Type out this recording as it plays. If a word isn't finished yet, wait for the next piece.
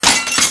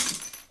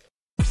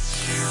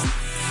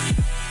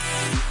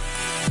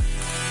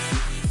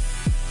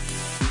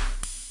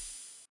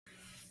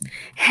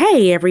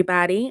Hey,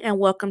 everybody, and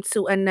welcome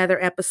to another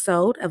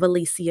episode of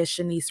Alicia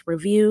Shanice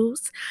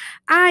Reviews.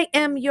 I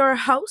am your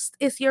host.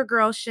 It's your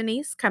girl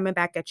Shanice coming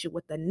back at you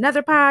with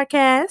another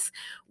podcast.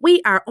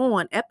 We are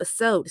on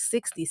episode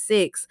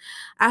 66.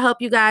 I hope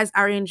you guys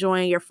are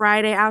enjoying your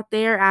Friday out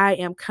there. I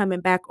am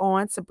coming back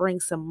on to bring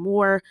some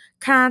more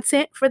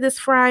content for this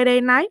Friday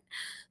night.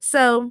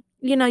 So,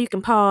 you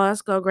can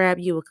pause, go grab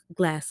you a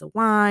glass of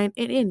wine,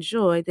 and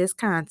enjoy this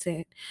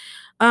content.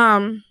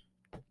 Um,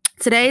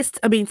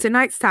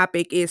 tonight's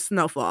topic is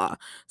Snowfall.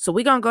 So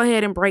we're gonna go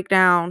ahead and break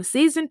down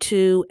season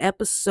 2,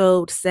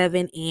 episode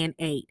 7 and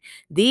 8.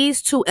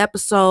 These two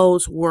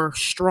episodes were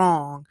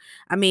strong.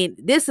 I mean,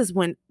 this is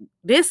when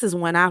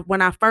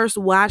I first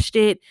watched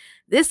it.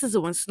 This is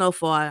when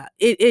Snowfall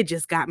it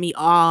just got me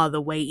all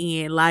the way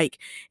in.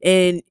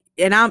 And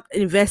I'm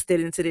invested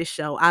into this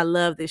show. I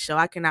love this show.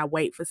 I cannot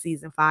wait for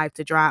season 5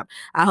 to drop.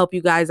 I hope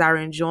you guys are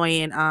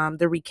enjoying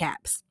the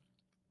recaps.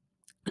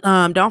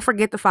 Don't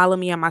forget to follow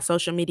me on my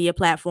social media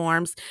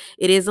platforms.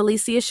 It is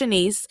Alicia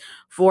Shanice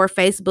for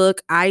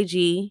Facebook,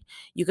 IG.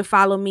 You can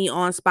follow me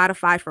on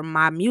Spotify for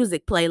my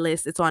music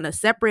playlist. It's on a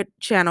separate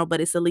channel, but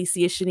it's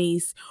Alicia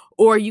Shanice.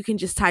 Or you can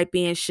just type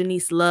in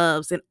Shanice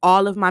Loves and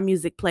all of my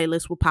music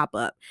playlists will pop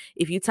up.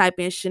 If you type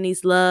in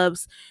Shanice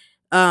Loves,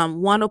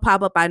 one will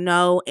pop up, I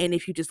know, and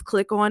if you just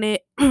click on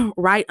it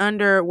right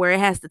under where it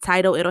has the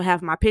title, it'll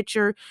have my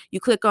picture. You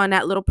click on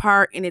that little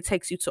part and it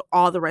takes you to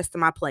all the rest of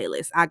my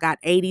playlists. I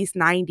got 80s,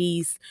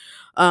 90s,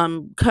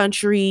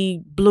 country,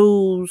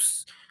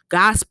 blues,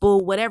 gospel,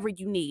 whatever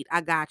you need,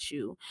 I got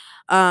you.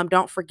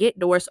 Don't forget,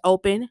 doors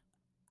open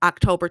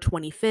October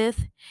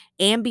 25th.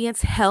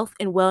 Ambience Health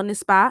and Wellness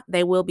Spa.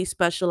 They will be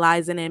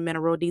specializing in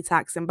mineral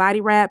detox and body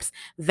wraps,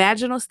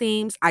 vaginal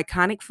steams,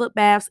 iconic foot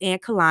baths,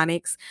 and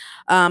colonics.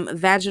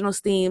 Vaginal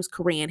steams,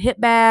 Korean hip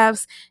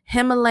baths,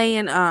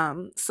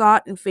 Himalayan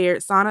salt and fair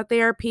sauna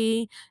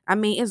therapy. I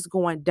mean, it's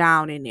going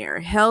down in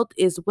there. Health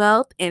is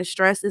wealth and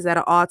stress is at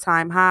an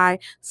all-time high.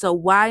 So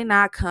why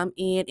not come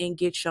in and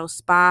get your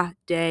spa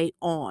day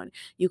on?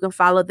 You can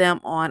follow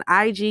them on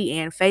IG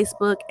and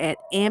Facebook at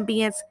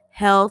Ambience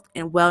Health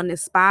and Wellness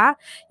Spa.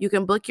 You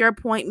can book your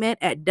appointment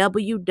at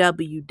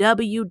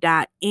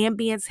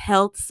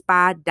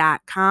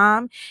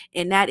www.ambiencehealthspa.com,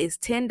 and that is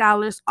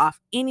 $10 off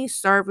any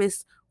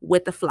service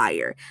with the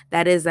flyer.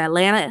 That is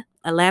Atlanta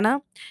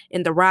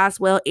in the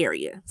Roswell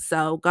area.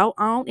 So go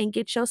on and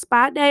get your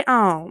spa day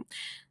on.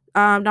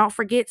 Don't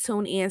forget,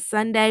 tune in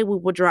Sunday. We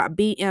will drop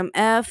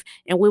BMF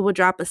and we will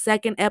drop a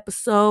second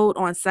episode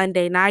on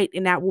Sunday night,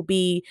 and that will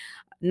be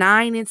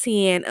 9 and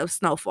 10 of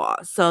Snowfall.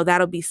 So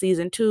that'll be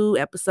season 2,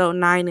 episode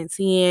 9 and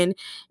 10.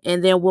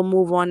 And then we'll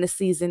move on to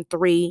season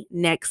 3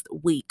 next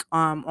week,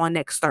 on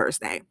next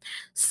Thursday.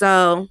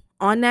 So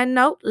on that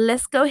note,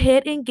 let's go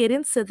ahead and get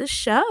into the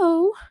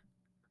show.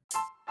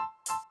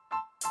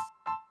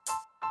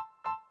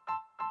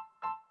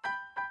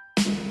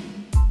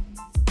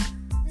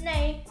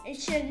 Name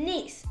is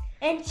Shanice,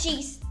 and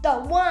she's the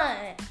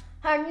one.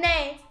 Her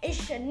name is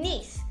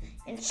Shanice,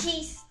 and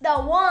she's the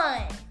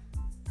one.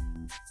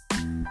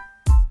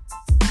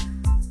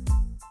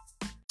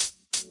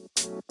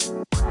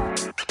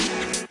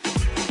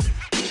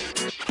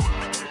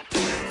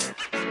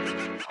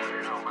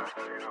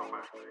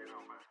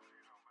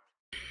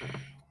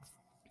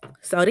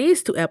 So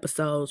these 2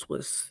 episodes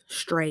was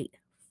straight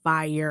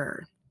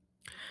fire.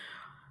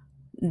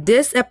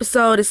 This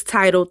episode is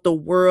titled "The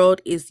World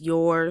Is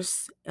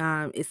Yours."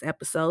 It's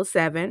episode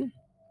 7.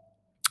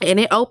 And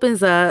it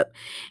opens up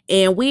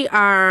and we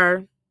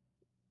are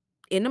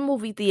in the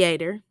movie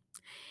theater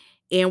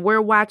and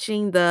we're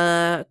watching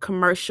the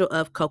commercial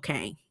of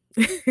cocaine.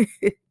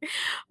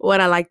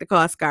 What I like to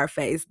call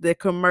Scarface, the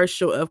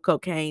commercial of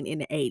cocaine in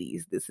the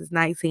 80s. This is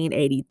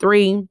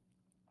 1983.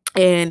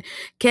 And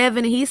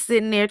Kevin, he's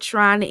sitting there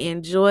trying to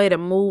enjoy the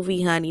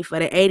movie, honey, for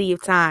the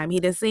 80th time.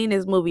 He done seen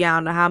this movie I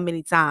don't know how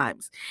many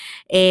times.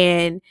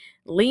 And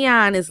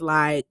Leon is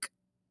like,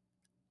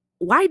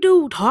 why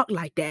do talk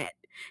like that?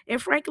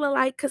 And Franklin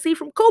like, cause he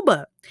from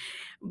Cuba.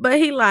 But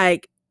he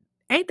like,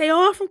 ain't they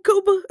all from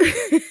Cuba?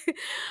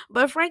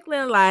 But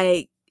Franklin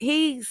like,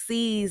 he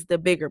sees the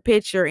bigger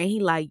picture and he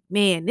like,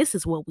 man, this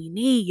is what we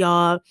need,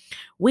 y'all.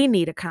 We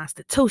need a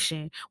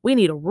constitution. We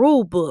need a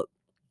rule book.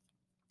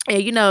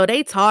 And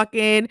they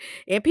talking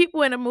and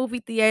people in the movie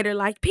theater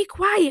like, be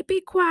quiet.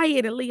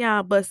 And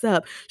Leon busts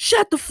up,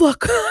 shut the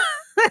fuck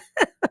up.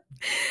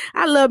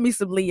 I love me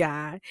some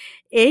Leon.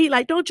 And he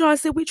like, don't y'all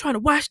say we trying to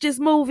watch this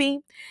movie?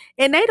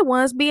 And they the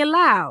ones being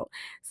loud.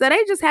 So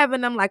they just having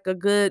them like a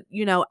good,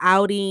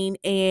 outing.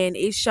 And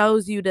it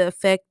shows you the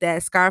effect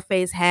that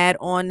Scarface had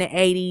on the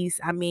 80s.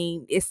 I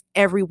mean, it's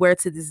everywhere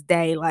to this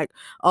day. Like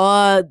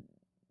all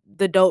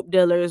the dope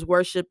dealers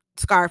worship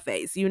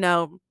Scarface,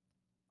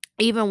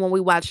 even when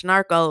we watch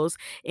Narcos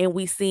and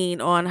we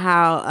seen on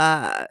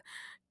how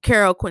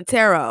Carol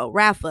Quintero,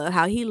 Rafa,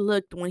 how he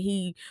looked when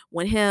him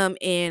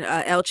and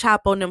El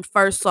Chapo and them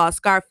first saw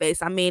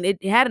Scarface. I mean,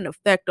 it had an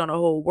effect on the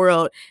whole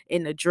world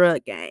in the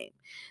drug game.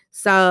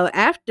 So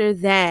after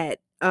that,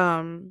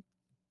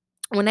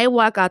 when they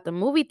walk out the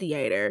movie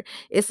theater,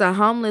 it's a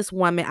homeless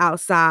woman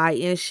outside,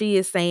 and she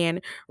is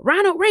saying,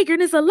 Ronald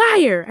Reagan is a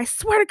liar. I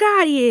swear to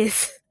God, he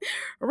is.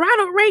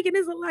 Ronald Reagan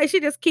is a liar. She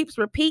just keeps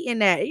repeating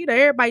that.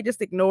 Everybody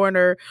just ignoring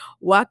her,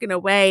 walking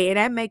away. And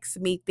that makes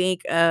me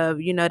think of,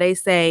 they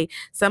say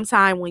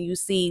sometime when you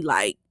see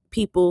like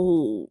people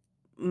who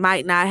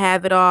might not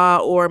have it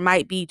all or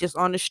might be just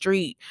on the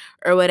street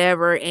or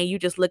whatever, and you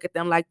just look at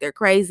them like they're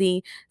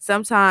crazy.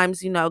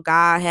 Sometimes,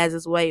 God has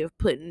his way of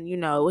putting,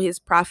 his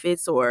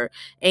prophets or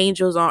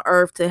angels on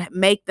earth to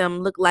make them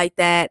look like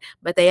that,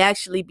 but they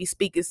actually be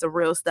speaking some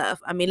real stuff.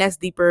 I mean, that's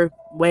deeper,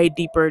 way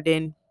deeper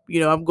than,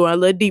 I'm going a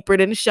little deeper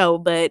than the show,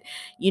 but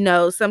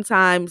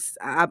sometimes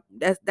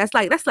that's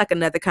like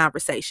another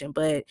conversation.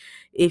 But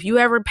if you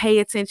ever pay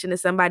attention to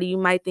somebody you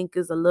might think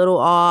is a little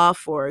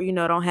off or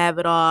don't have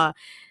it all,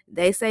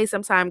 they say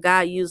sometimes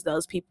God used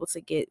those people to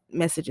get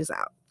messages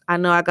out. I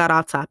know I got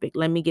off topic.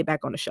 Let me get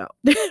back on the show.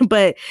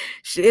 But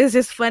it's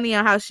just funny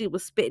on how she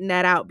was spitting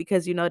that out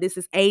because, this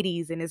is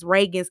 80s and it's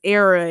Reagan's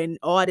era and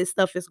all this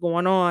stuff is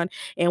going on.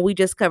 And we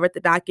just covered the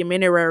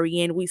documentary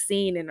and we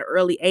seen in the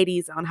early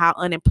 80s on how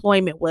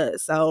unemployment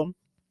was. So,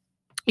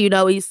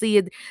 you see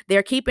it,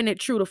 they're keeping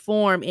it true to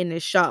form in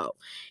this show.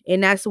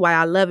 And that's why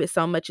I love it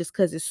so much, is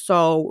because it's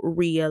so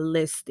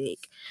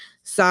realistic.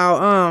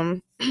 So,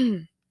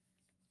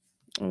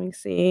 let me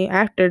see.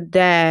 After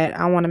that,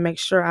 I want to make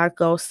sure I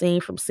go scene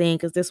from scene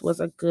because this was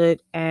a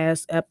good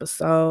ass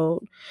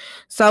episode.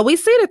 So we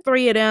see the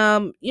three of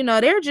them,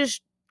 they're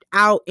just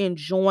out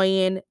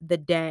enjoying the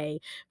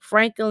day.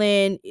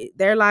 Franklin,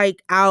 they're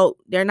like out,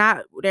 they're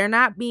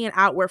not being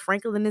out where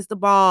Franklin is the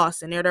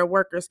boss and they're their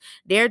workers.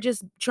 They're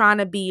just trying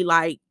to be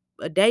like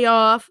a day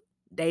off.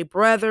 They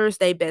brothers,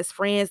 they best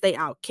friends, they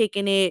out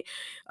kicking it.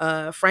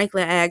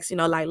 Franklin asks,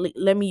 like,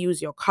 let me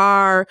use your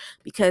car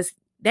because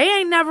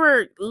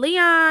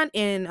Leon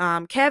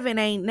and Kevin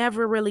ain't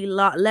never really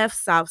left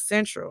South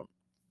Central.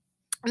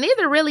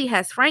 Neither really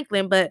has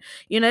Franklin, but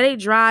they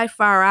drive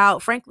far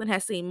out. Franklin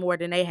has seen more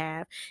than they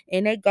have,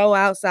 and they go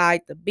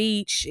outside the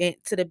beach and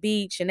to the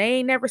beach, and they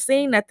ain't never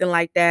seen nothing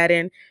like that.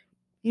 And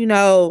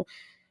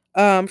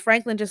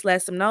Franklin just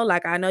lets them know,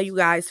 like, I know you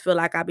guys feel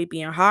like I be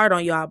being hard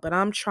on y'all, but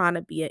I'm trying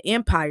to be an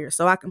empire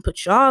so I can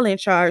put y'all in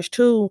charge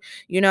too.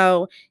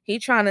 He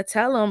trying to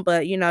tell them,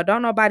 but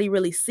don't nobody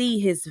really see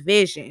his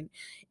vision,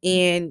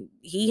 and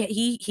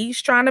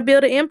he's trying to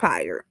build an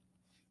empire.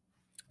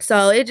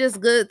 So it's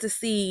just good to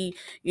see,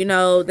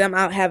 them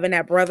out having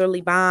that brotherly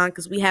bond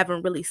because we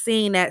haven't really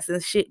seen that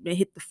since shit been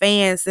hit the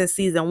fan since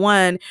season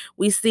 1.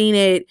 We seen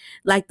it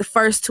like the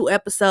first 2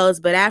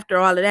 episodes, but after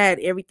all of that,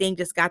 everything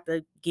just got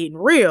to getting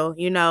real,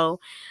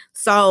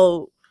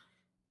 So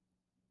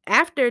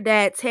after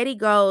that, Teddy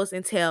goes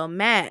and tell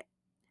Matt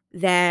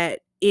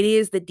that it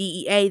is the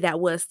DEA that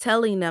was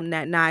telling them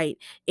that night,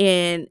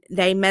 and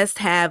they must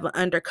have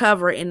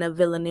undercover in the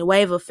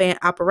Villanueva fan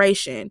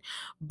operation.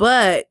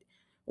 But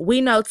we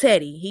know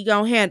Teddy, he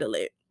gonna handle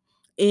it.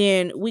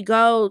 And we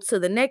go to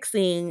the next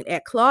scene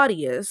at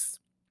Claudia's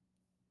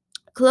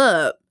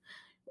club.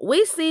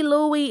 We see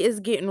Louis is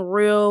getting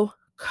real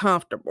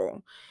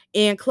comfortable.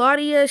 And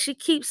Claudia, she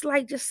keeps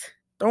like just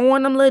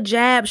throwing them little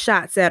jab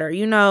shots at her,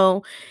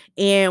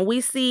 And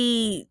we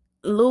see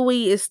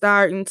Louis is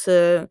starting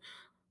to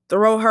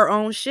throw her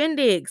own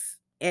shindigs.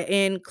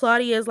 And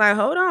Claudia is like,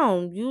 hold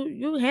on,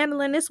 you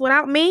handling this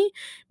without me?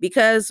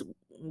 Because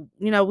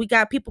we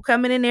got people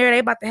coming in there, they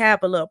about to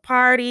have a little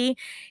party.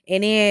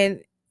 And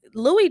then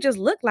Louis just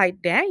looked like,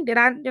 dang, did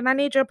I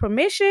need your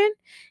permission?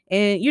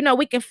 And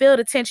we can feel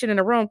the tension in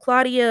the room.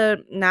 Claudia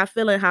not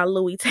feeling how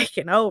Louis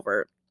taking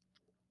over.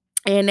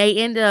 And they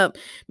end up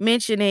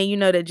mentioning,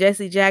 that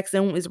Jesse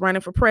Jackson was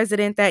running for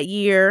president that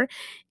year.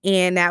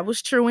 And that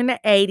was true in the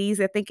 80s.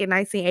 I think in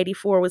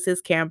 1984 was his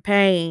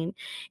campaign.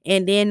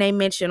 And then they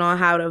mention on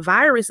how the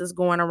virus is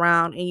going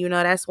around. And,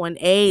 that's when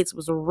AIDS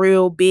was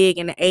real big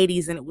in the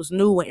 80s. And it was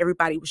new and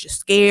everybody was just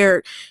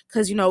scared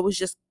because,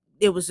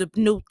 it was a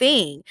new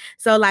thing.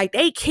 So like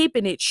they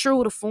keeping it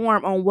true to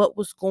form on what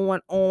was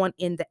going on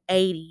in the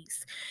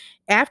 80s.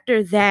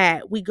 After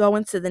that, we go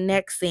into the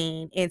next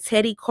scene, and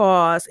Teddy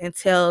calls and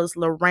tells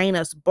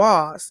Lorena's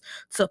boss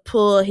to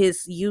pull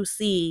his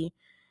UC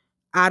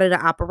out of the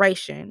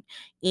operation.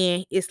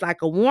 And it's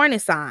like a warning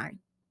sign.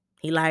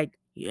 He like,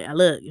 yeah,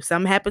 look, if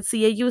something happens to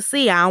your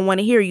UC, I don't want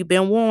to hear you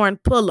been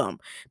warned, pull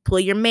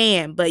your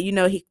man. But,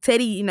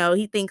 Teddy,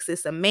 he thinks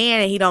it's a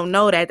man, and he don't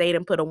know that they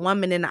didn't put a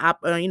woman in the,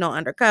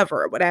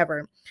 undercover or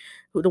whatever,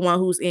 the one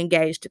who's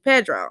engaged to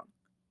Pedro.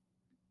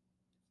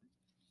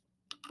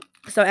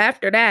 So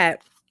after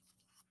that,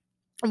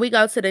 we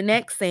go to the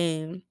next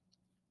scene,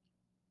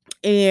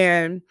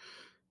 and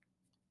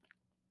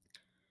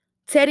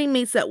Teddy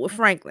meets up with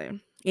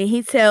Franklin, and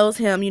he tells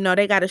him,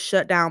 they got to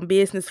shut down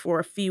business for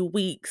a few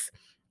weeks.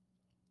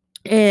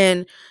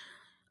 And,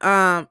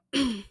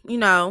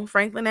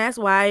 Franklin asks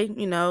why,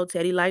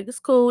 Teddy like, it's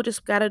cool,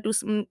 just got to do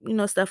some,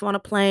 stuff on the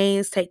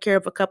planes, take care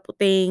of a couple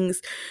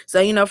things.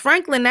 So,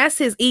 Franklin, that's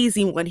his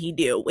easy one he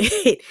deal with.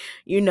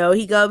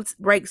 He goes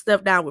break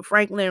stuff down with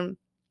Franklin.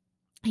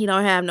 He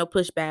don't have no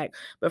pushback.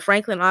 But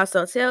Franklin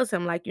also tells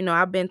him, like,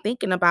 I've been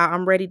thinking about,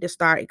 I'm ready to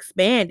start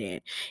expanding.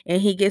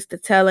 And he gets to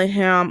telling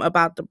him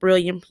about the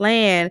brilliant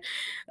plan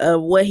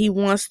of what he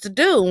wants to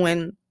do,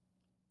 and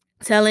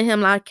telling him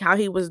like how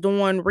he was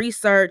doing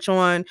research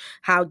on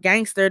how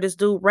gangster this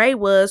dude Ray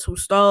was, who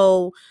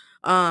stole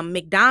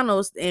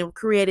McDonald's and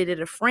created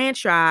it a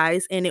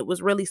franchise, and it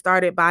was really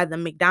started by the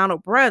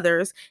McDonald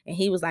brothers, and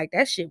he was like,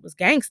 that shit was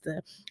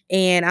gangster,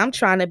 and I'm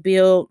trying to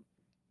build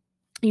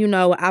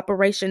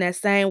operation that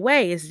same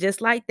way. It's just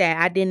like that.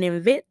 I didn't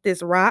invent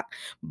this rock,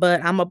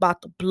 but I'm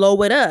about to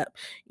blow it up.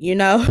 You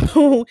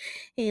know,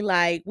 he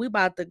like, we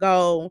about to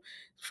go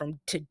from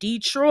to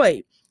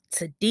Detroit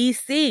to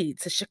DC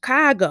to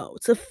Chicago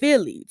to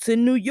Philly to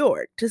New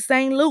York to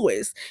St.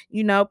 Louis,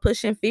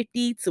 pushing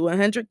 50 to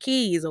 100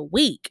 keys a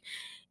week.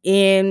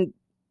 And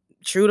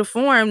true to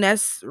form,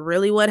 that's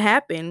really what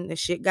happened. The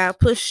shit got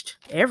pushed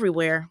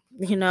everywhere,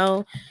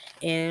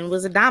 and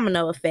was a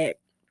domino effect.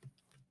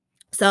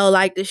 So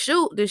like the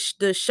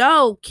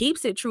show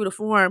keeps it true to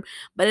form,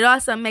 but it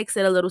also makes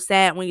it a little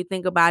sad when you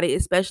think about it,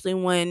 especially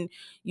when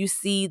you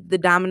see the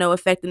domino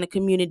effect in the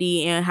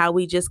community and how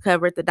we just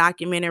covered the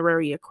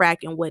documentary of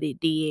crack and what it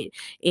did.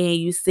 And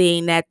you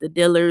seeing that the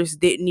dealers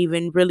didn't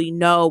even really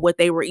know what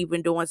they were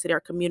even doing to their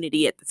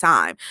community at the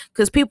time.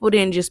 Because people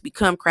didn't just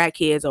become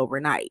crackheads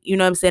overnight. You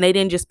know what I'm saying? They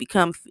didn't just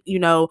become,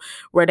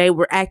 where they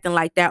were acting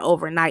like that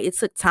overnight. It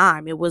took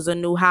time. It was a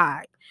new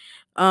high.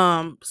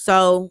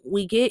 So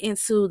we get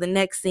into the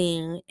next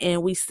scene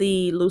and we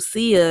see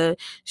Lucia.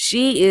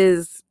 She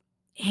is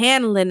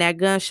handling that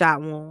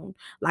gunshot wound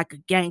like a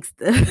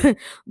gangster.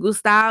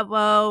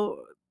 Gustavo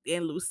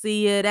and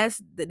Lucia,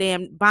 that's the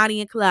damn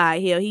Bonnie and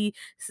Clyde here. He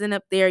sitting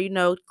up there,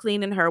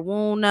 cleaning her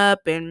wound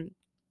up, and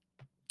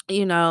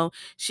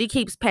she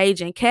keeps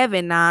paging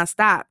Kevin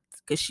nonstop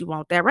because she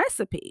want that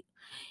recipe.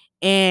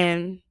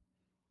 And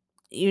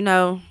you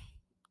know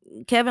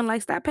Kevin,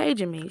 like, stop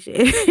paging me,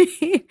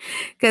 shit.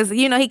 Because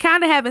he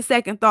kind of having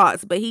second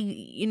thoughts, but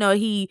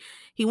he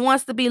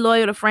wants to be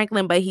loyal to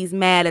Franklin, but he's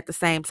mad at the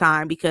same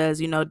time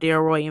because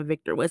Delroy and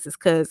Victor was his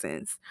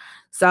cousins.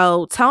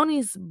 So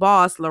Tony's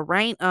boss,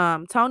 Tony,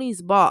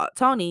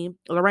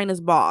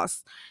 Lorena's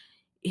boss,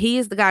 he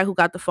is the guy who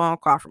got the phone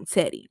call from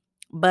Teddy.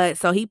 But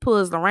so he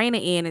pulls Lorena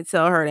in and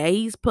tell her that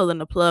he's pulling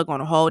the plug on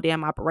the whole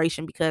damn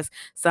operation because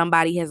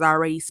somebody has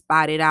already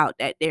spotted out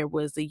that there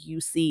was a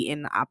UC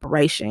in the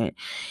operation.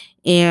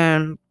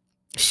 And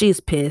she's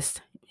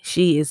pissed.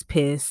 She is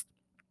pissed.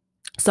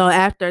 So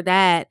after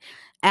that,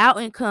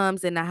 Alton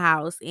comes in the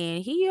house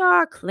and he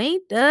all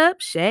cleaned up,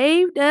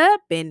 shaved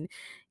up, and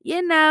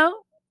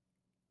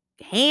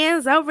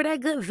hands over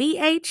that good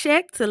VA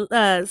check to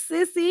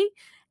Sissy,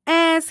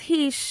 as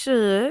he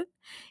should.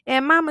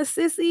 And Mama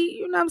Sissy,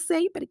 you know what I'm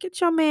saying? You better get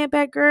your man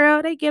back,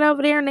 girl. They get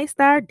over there and they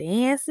start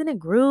dancing and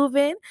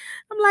grooving.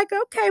 I'm like,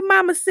 okay,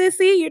 Mama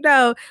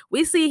Sissy,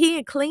 we see he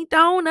had cleaned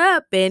on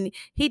up and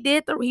he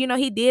did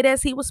he did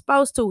as he was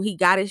supposed to. He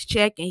got his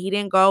check and he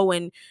didn't go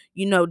and,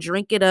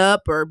 drink it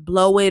up or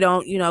blow it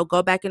on,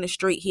 go back in the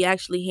street. He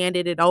actually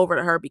handed it over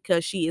to her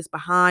because she is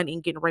behind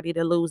and getting ready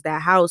to lose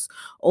that house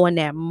on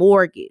that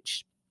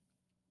mortgage.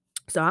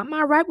 So I'm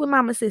all right with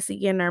Mama Sissy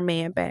getting her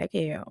man back.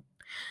 Hell.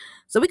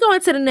 So we go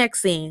into the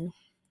next scene.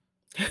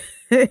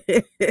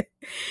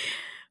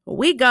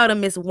 We go to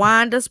Miss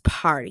Wanda's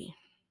party.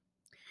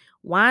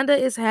 Wanda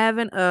is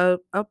having a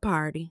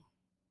party.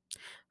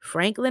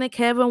 Franklin and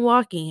Kevin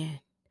walk in.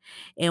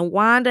 And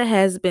Wanda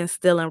has been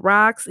stealing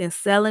rocks and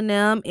selling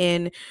them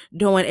and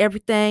doing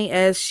everything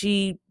as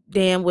she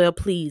damn well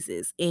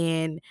pleases.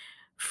 And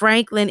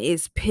Franklin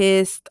is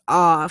pissed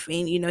off,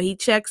 and he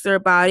checks her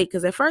about it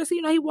because at first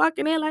he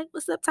walking in like,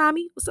 what's up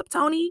Tommy, what's up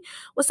Tony,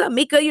 what's up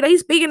Mika,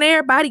 he's speaking to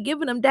everybody,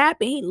 giving them dap,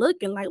 and he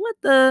looking like, what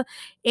the.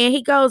 And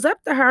he goes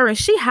up to her and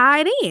she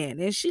hide in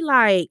and she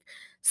like,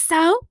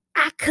 so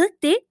I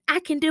cooked it,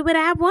 I can do what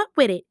I want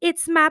with it,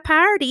 it's my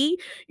party.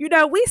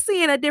 We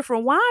seeing a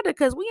different Wanda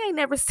because we ain't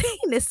never seen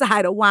this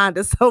side of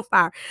Wanda so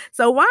far.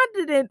 So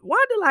Wanda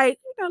like,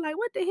 like,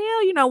 what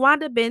the hell,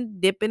 Wanda been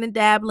dipping and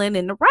dabbling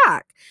in the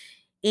rock,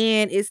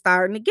 and it's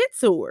starting to get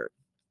to her.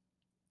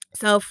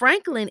 So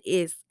Franklin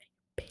is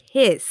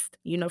pissed.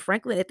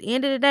 Franklin, at the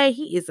end of the day,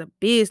 he is a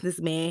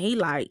businessman. He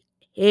like,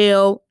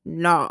 hell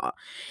no. Nah.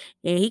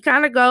 And he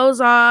kind of goes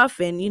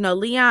off, and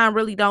Leon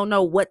really don't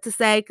know what to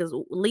say because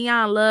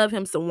Leon love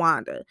him some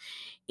Wanda.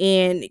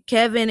 And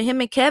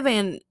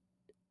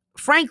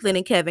Franklin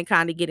and Kevin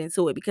kind of get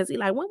into it because he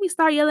like, when we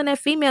start yelling at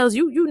females,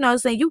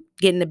 saying you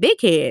getting the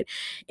big head.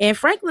 And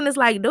Franklin is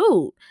like,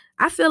 dude,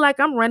 I feel like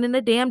I'm running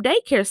a damn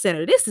daycare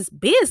center. This is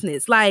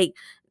business. Like,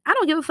 I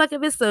don't give a fuck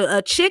if it's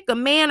a chick, a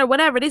man, or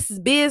whatever. This is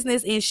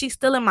business, and she's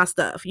stealing my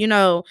stuff,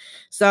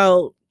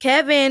 So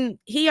Kevin,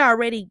 he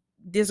already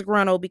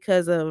disgruntled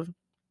because of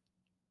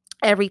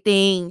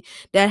everything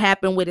that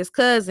happened with his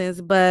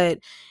cousins, but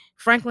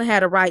Franklin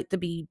had a right to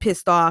be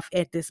pissed off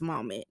at this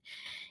moment.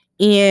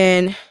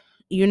 And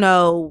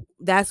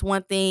that's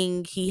one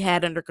thing he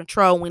had under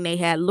control when they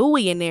had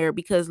Louie in there,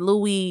 because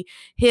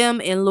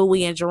him and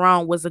Louie and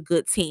Jerome was a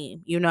good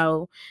team.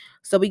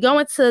 So we go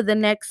into the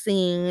next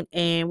scene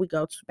and we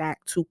go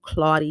back to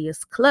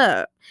Claudia's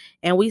club.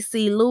 And we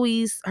see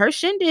Louis, her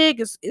shindig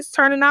is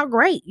turning out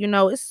great.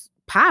 It's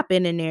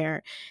popping in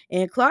there.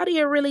 And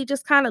Claudia really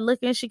just kind of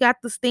looking. She got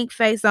the stink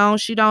face on.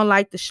 She don't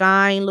like the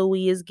shine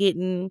Louis is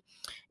getting.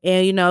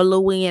 And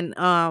Louis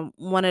and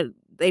one of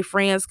they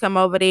friends come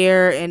over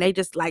there and they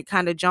just like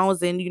kind of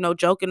jonesing,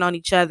 joking on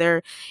each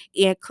other.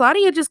 And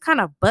Claudia just kind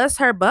of busts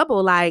her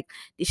bubble. Like,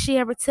 did she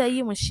ever tell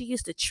you when she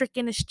used to trick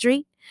in the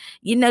street?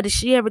 Did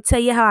she ever tell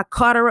you how I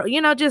caught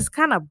her? Just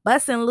kind of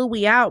busting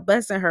Louis out,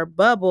 busting her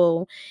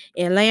bubble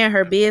and laying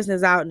her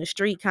business out in the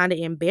street, kind of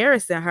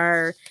embarrassing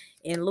her.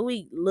 And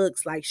Louis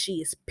looks like she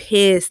is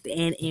pissed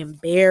and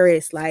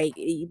embarrassed. Like,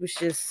 it was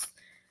just,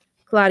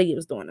 Claudia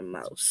was doing the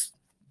most.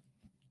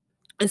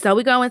 And so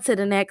we go into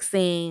the next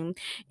scene,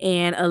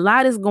 and a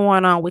lot is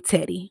going on with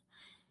Teddy.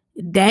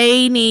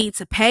 They need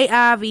to pay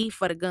Ivy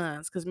for the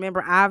guns, because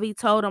remember, Ivy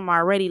told them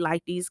already,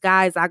 like, these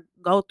guys I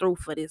go through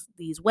for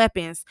these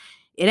weapons,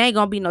 it ain't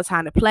gonna be no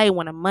time to play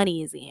when the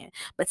money is in.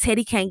 But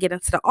Teddy can't get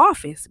into the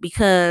office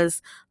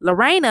because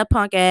Lorena,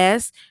 punk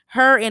ass,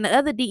 her and the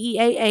other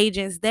DEA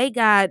agents, they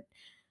got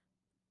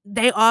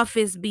they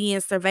office being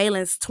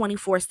surveillance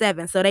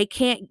 24/7. So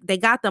they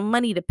got the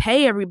money to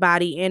pay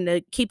everybody and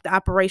to keep the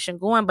operation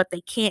going, but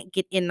they can't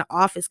get in the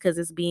office because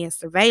it's being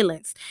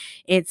surveillance.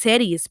 And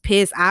Teddy is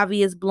pissed.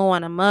 Ivy is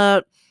blowing them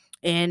up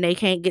and they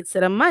can't get to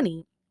the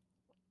money.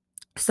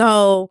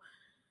 So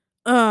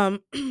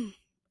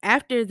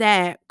after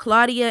that,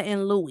 Claudia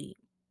and Louis,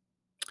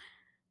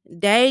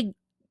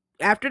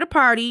 after the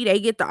party, they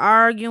get to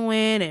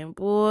arguing, and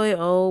boy,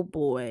 oh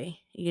boy,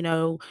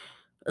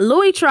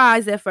 Louis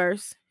tries at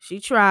first. She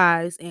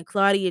tries, and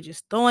Claudia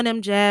just throwing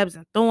them jabs,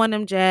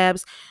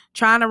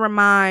 trying to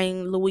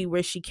remind Louis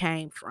where she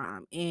came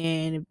from.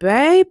 And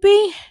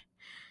baby,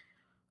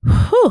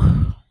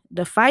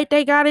 the fight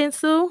they got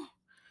into,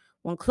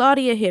 when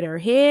Claudia hit her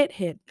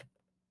head,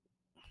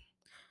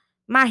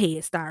 my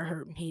head started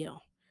hurting.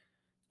 Hell,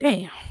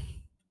 damn.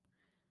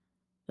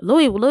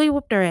 Louis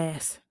whooped her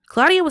ass.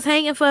 Claudia was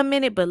hanging for a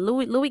minute, but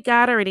Louis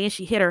got her, and then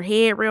she hit her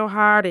head real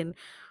hard, and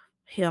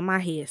hell, my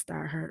head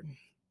started hurting.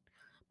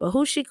 But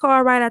who she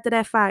called right after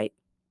that fight?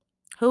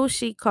 Who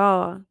she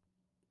called?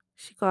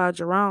 She called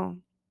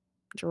Jerome.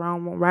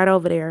 Jerome went right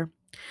over there.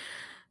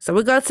 So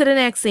we go to the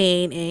next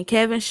scene, and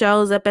Kevin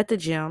shows up at the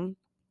gym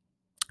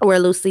where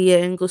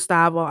Lucia and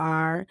Gustavo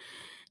are.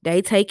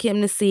 They take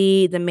him to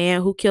see the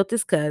man who killed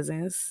his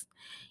cousins.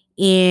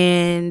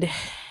 And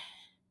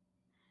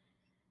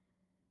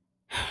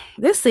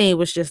this scene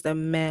was just a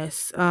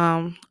mess.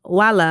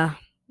 Voila.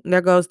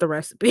 There goes the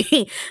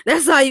recipe.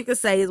 That's all you can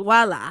say is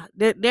voila.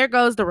 There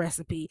goes the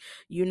recipe.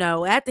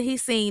 After he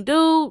seen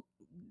dude,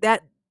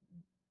 that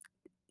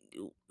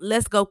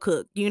let's go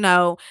cook,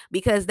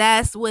 because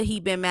that's what he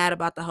been mad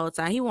about the whole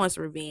time. He wants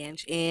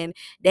revenge, and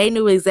they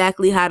knew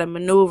exactly how to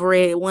maneuver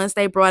it. Once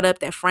they brought up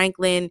that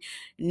Franklin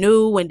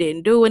knew and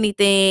didn't do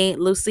anything,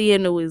 Lucia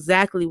knew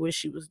exactly what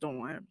she was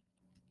doing.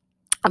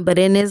 But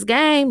in this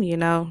game,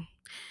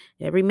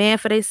 every man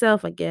for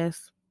themselves, I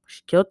guess.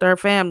 She killed her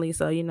family,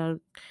 so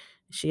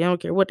she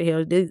don't care what the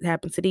hell did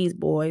happen to these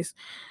boys.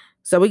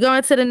 So we go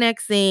into the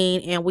next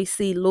scene, and we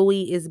see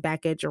Louis is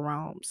back at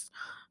Jerome's.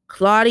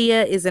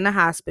 Claudia is in the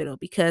hospital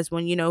because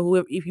when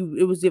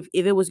if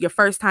it was your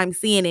first time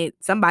seeing it,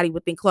 somebody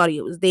would think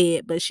Claudia was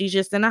dead, but she's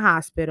just in the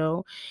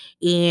hospital.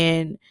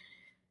 And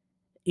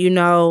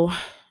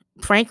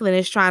Franklin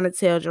is trying to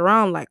tell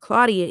Jerome, like,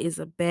 Claudia is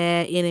a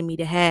bad enemy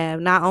to have.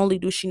 Not only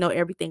does she know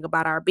everything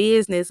about our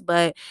business,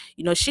 but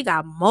she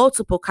got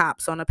multiple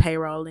cops on the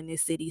payroll in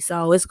this city,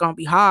 so it's gonna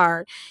be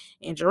hard.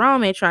 And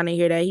Jerome ain't trying to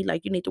hear that. He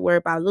like, you need to worry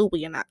about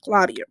Louis and not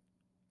Claudia.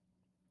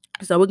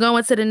 So we're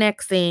going to the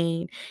next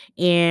scene,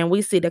 and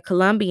we see the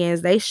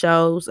Colombians. They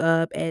shows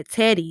up at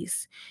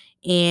Teddy's,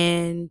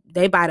 and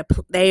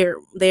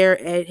they're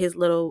at his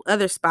little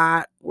other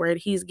spot where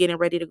he's getting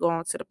ready to go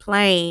onto the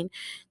plane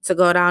to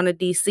go down to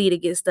DC to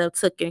get stuff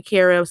taken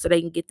care of so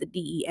they can get the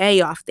DEA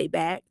off their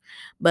back.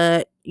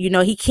 But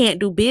he can't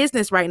do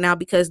business right now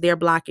because they're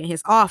blocking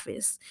his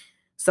office.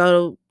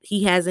 So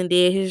he hasn't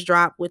did his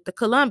drop with the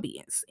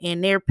Colombians,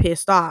 and they're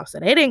pissed off.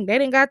 So they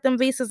didn't got them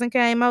visas and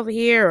came over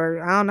here,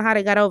 or I don't know how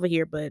they got over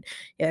here, but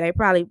yeah, they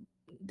probably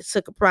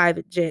took a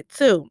private jet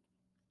too.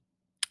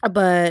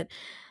 But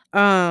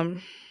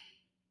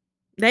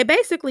they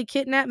basically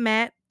kidnap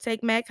Matt,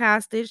 take Matt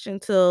hostage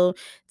until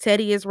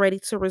Teddy is ready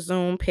to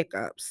resume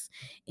pickups.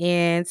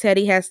 And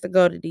Teddy has to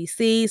go to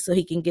DC so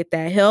he can get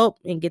that help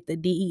and get the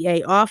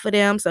DEA off of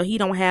them. So he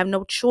don't have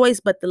no choice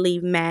but to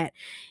leave Matt.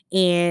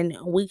 And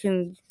we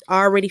can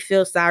already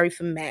feel sorry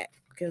for Matt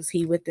because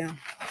he with them.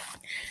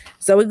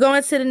 So we go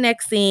into the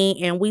next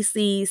scene, and we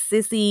see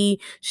Sissy.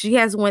 She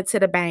has went to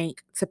the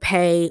bank to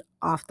pay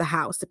off the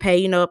house, to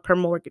pay, up her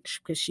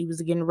mortgage because she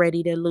was getting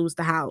ready to lose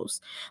the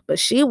house. But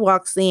she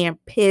walks in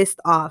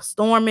pissed off,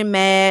 storming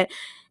mad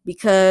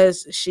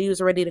because she was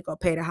ready to go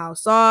pay the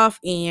house off.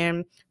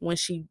 And when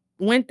she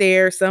went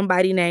there,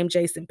 somebody named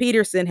Jason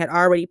Peterson had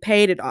already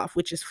paid it off,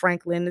 which is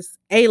Franklin's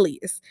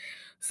alias.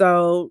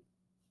 So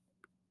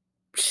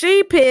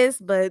she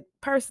pissed, but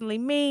personally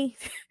me,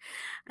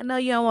 I know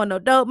you don't want no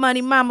dope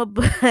money, mama,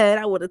 but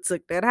I would have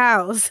took that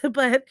house.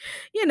 But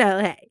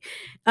hey.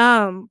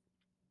 Um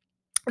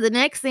the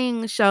next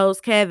thing shows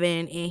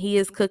Kevin and he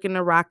is cooking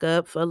the rock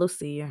up for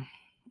Lucia.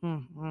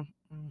 Mm, mm,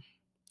 mm.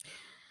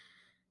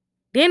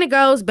 Then it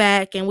goes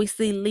back and we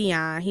see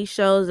Leon. He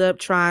shows up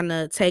trying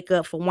to take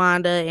up for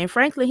Wanda. And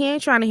frankly, he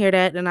ain't trying to hear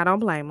that, and I don't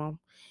blame him.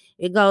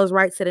 It goes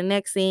right to the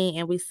next scene,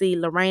 and we see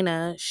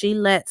Lorena. She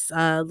lets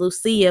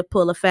Lucia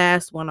pull a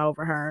fast one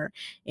over her,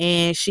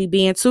 and she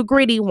being too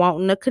greedy,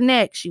 wanting to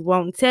connect. She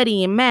wanting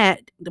Teddy and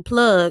Matt, the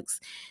plugs,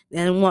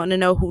 and wanting to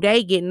know who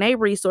they getting their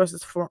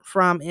resources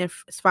from as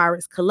far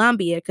as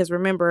Colombia. Because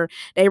remember,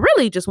 they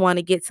really just want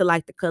to get to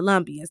like the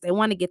Colombians. They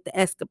want to get the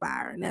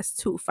Escobar, and that's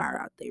too far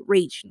out their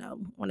reach.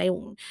 When they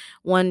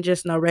want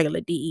just no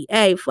regular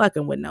DEA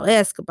fucking with no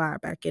Escobar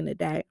back in the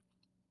day.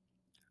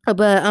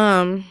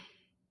 But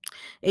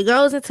it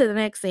goes into the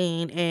next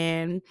scene,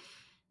 and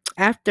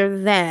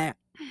after that,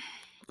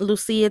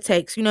 Lucia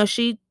takes,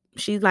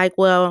 she's like,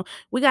 well,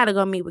 we gotta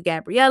go meet with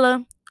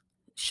Gabriella,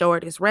 show her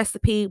this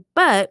recipe,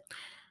 but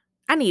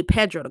I need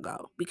Pedro to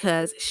go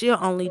because she'll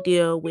only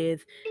deal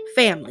with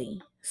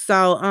family.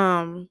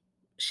 So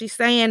she's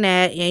saying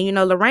that,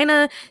 and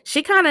Lorena,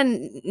 she kind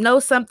of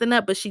knows something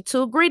up, but she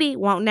too greedy,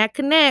 wanting that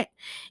connect.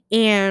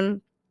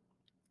 And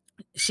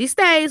she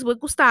stays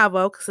with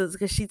Gustavo because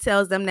she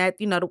tells them that,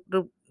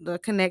 the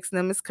connects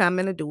them is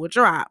coming to do a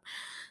drop.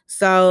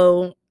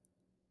 So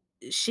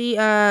she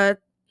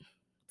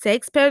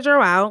takes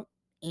Pedro out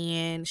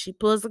and she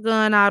pulls a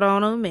gun out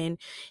on him, and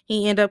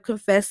he end up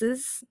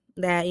confesses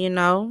that,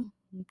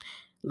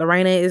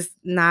 Lorena is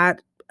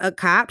not a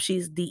cop.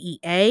 She's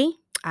DEA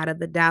out of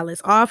the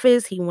Dallas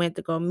office. He went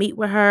to go meet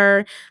with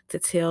her to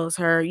tells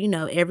her,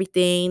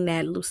 everything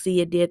that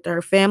Lucia did to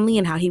her family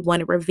and how he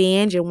wanted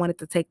revenge and wanted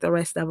to take the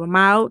rest of them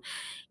out.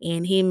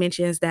 And he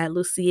mentions that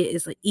Lucia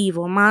is an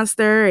evil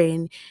monster,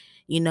 and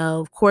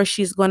of course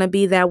she's going to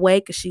be that way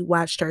because she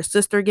watched her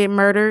sister get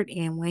murdered.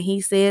 And when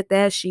he said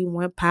that, she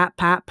went pop,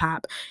 pop,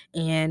 pop.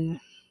 And,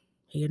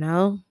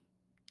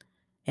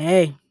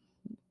 hey,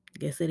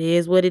 guess it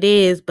is what it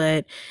is.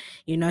 But,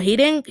 he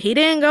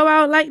didn't go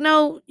out like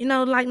no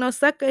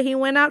sucker. He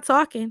went out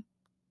talking.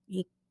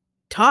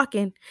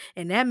 Talking,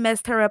 and that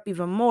messed her up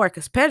even more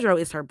because Pedro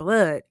is her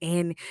blood.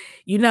 And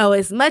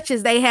as much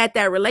as they had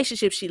that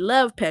relationship, she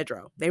loved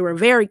Pedro. They were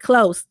very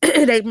close.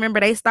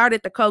 They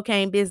started the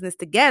cocaine business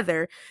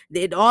together.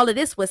 All of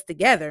this was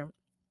together.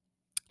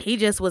 He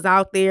just was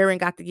out there and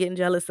got to getting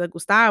jealous of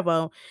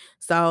Gustavo.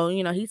 So,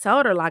 he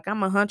told her, like, I'm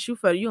gonna hunt you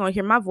you're gonna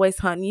hear my voice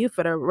hunting you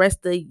for the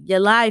rest of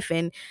your life.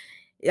 And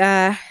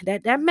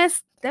that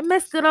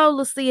messed good old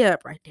Lucia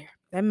up right there.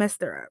 That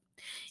messed her up.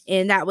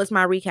 And that was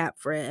my recap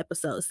for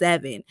episode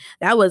 7.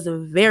 That was a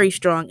very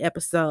strong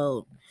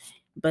episode.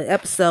 But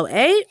episode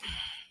 8,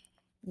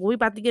 what we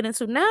about to get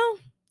into now,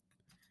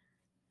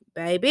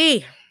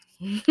 baby,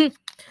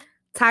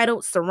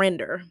 titled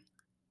Surrender.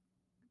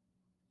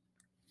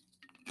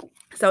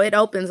 So it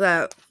opens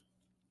up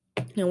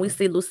and we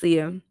see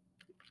Lucia.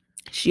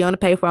 She on the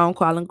payphone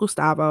calling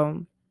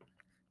Gustavo,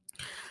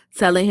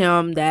 telling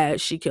him that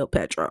she killed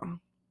Pedro.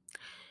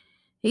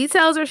 He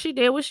tells her she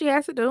did what she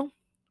has to do,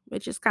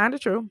 which is kind of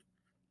true.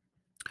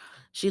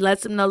 She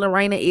lets him know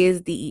Lorena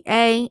is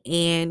DEA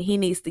and he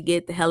needs to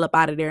get the hell up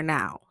out of there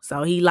now.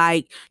 So he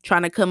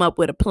trying to come up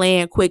with a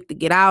plan quick to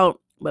get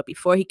out. But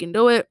before he can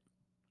do it,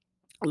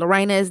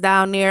 Lorena is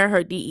down there.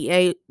 Her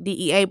DEA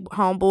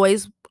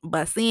homeboys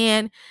bust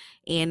in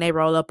and they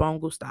roll up on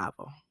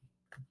Gustavo.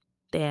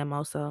 Damn,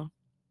 also.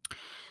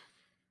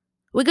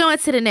 We go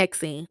into the next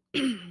scene.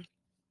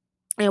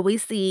 And we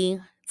see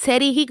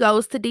Teddy, he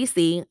goes to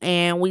DC,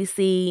 and we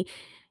see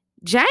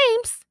James.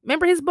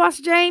 Remember his boss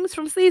James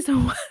from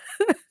season 1?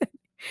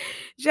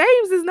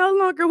 James is no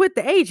longer with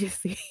the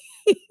agency.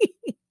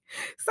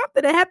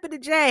 Something that happened to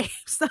James.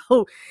 So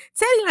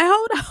Teddy, like,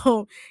 hold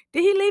on.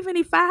 Did he leave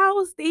any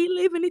files? Did he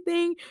leave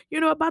anything,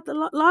 about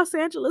the Los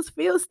Angeles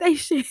field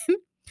station?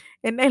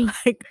 And they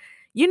like,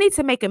 you need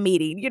to make a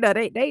meeting.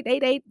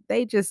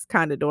 They just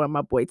kind of doing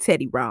my boy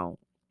Teddy wrong.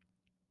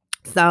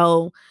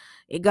 So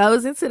it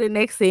goes into the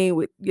next scene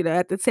with,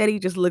 after Teddy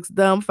just looks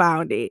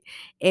dumbfounded.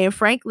 And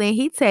Franklin,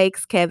 he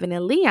takes Kevin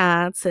and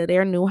Leon to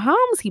their new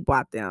homes he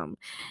bought them.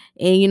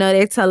 And,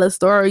 they tell a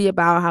story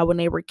about how when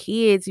they were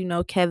kids,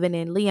 Kevin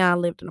and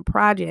Leon lived in the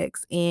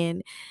projects.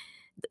 And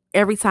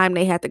every time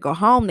they had to go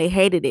home, they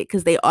hated it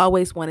because they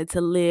always wanted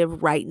to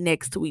live right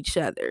next to each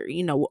other,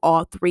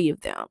 all 3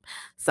 of them.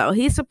 So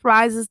he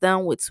surprises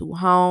them with 2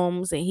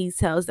 homes, and he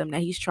tells them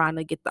that he's trying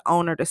to get the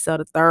owner to sell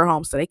the 3rd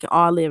home so they can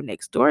all live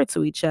next door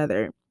to each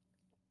other.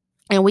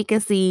 And we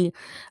can see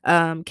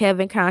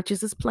Kevin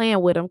Conscious is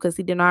playing with him because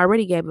he didn't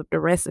already gave up the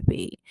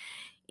recipe.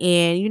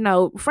 And,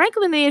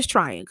 Franklin is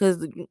trying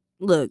because,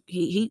 look,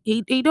 he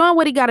doing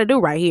what he got to do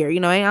right here.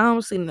 I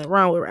don't see nothing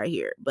wrong with right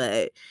here.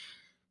 But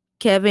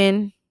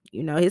Kevin,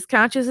 his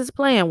conscience is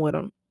playing with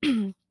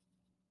him.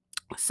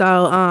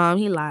 So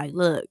he like,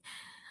 look,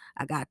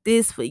 I got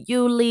this for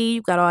you, Lee.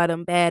 You got all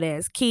them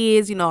badass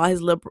kids, all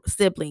his little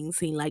siblings.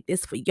 He like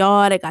this for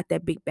y'all. They got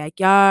that big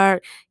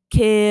backyard.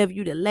 Kev,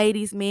 you the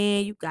ladies'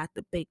 man. You got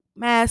the big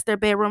master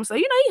bedroom. So,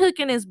 he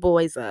hooking his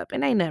boys up,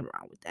 and ain't nothing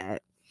wrong with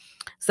that.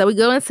 So we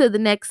go into the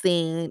next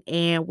scene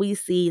and we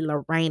see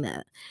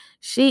Lorena.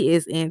 She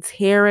is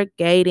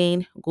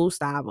interrogating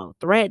Gustavo,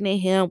 threatening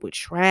him with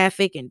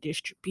traffic and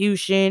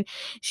distribution.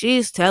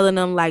 She's telling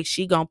him like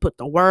she gonna put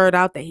the word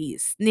out that he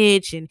is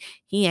snitch and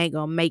he ain't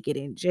gonna make it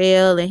in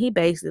jail. And he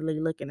basically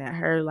looking at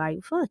her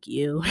like, fuck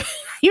you.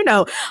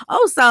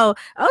 Also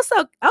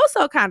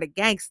kind of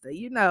gangster.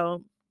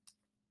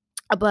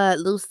 But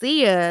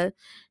Lucia,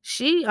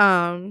 she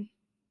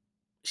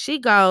she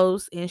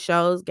goes and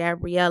shows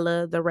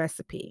Gabriella the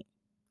recipe.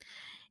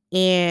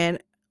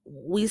 And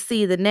we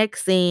see the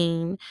next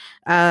scene.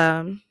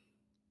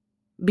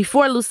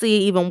 Before Lucia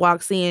even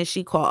walks in,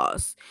 she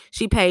calls.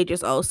 She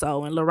pages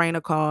Oso, and Lorena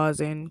calls,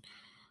 and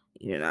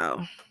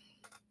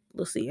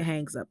Lucia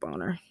hangs up on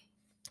her.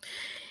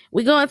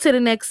 We go into the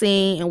next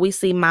scene and we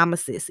see Mama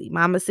Sissy.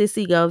 Mama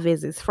Sissy go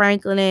visits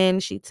Franklin.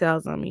 She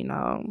tells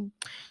him,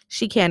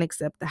 she can't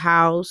accept the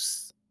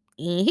house.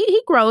 And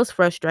he grows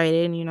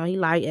frustrated. And, he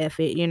like F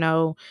it,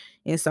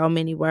 in so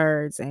many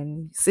words.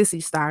 And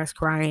Sissy starts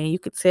crying. You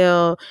could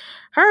tell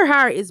her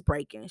heart is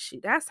breaking.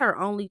 That's her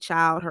only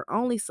child, her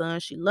only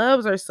son. She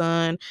loves her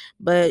son,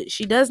 but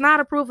she does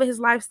not approve of his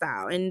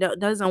lifestyle and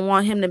doesn't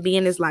want him to be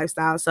in his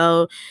lifestyle.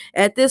 So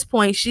at this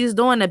point, she's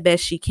doing the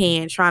best she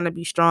can, trying to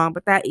be strong,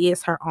 but that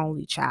is her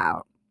only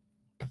child.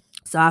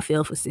 So I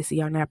feel for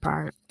Sissy on that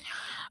part.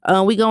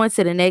 We go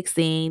into the next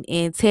scene,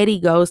 and Teddy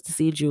goes to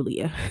see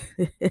Julia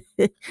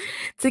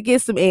to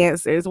get some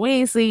answers. We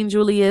ain't seen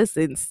Julia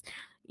since,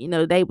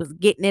 they was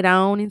getting it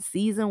on in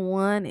season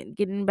 1 and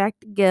getting back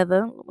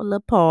together with little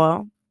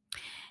Paul.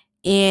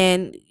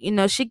 And,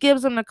 she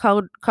gives him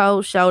the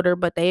cold shoulder,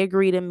 but they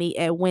agree to meet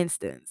at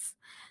Winston's.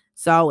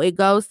 So it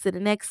goes to the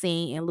next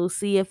scene, and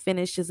Lucia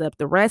finishes up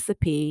the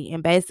recipe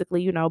and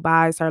basically,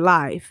 buys her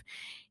life.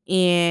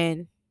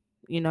 And,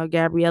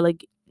 Gabriella,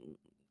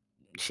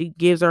 she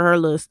gives her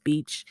little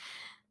speech.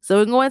 So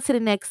we go into the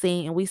next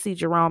scene and we see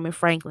Jerome and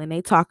Franklin.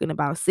 They talking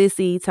about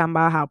Sissy, talking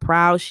about how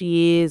proud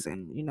she is,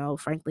 and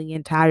Franklin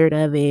getting tired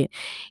of it.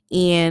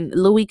 And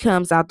Louis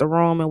comes out the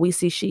room and we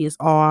see she is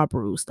all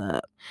bruised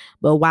up.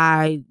 But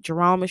while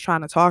Jerome is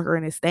trying to talk her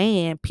into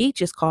staying,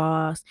 Peaches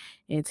calls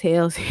and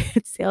tells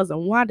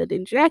him Wanda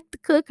to jack the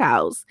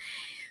cookhouse.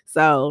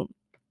 So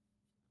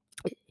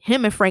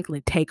him and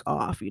Franklin take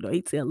off.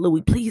 He tell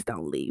Louis, please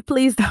don't leave.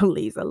 Please don't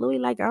leave. So Louis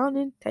like, I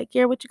don't take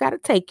care of what you got to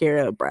take care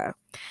of, bro.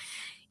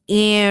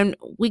 And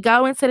we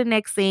go into the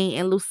next scene,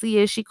 and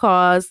Lucia, she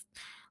calls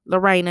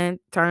Lorena,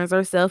 turns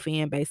herself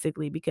in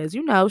basically because,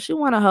 she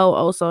want to hold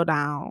Oso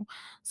down.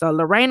 So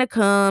Lorena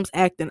comes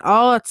acting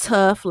all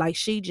tough like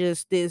she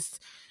just this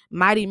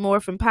Mighty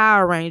Morphin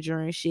Power Ranger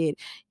and shit.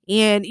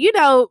 And,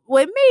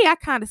 with me, I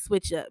kind of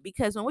switch up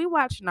because when we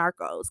watch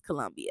Narcos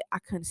Colombia, I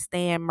couldn't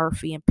stand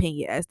Murphy and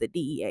Pena as the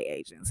DEA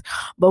agents.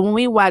 But when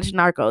we watch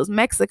Narcos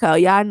Mexico,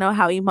 y'all know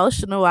how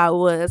emotional I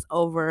was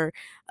over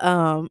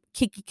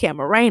Kiki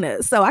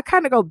Camarena. So I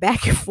kind of go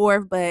back and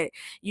forth. But,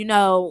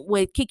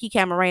 with Kiki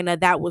Camarena,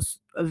 that was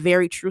a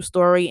very true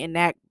story, and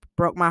that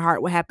broke my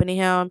heart what happened to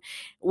him.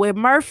 With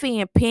Murphy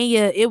and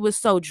Pena, it was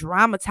so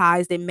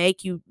dramatized and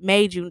made you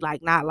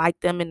like not like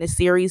them in the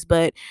series.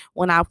 But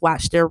when I've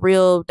watched their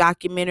real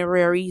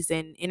documentaries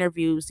and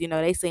interviews,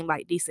 they seem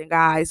like decent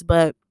guys.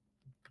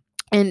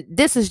 And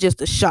this is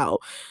just a show.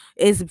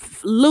 It's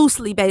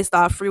loosely based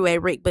off Freeway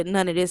Rick, but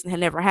none of this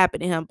had never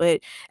happened to him.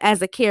 But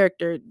as a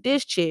character,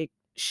 this chick,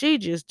 she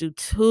just do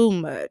too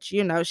much.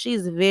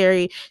 She's a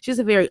very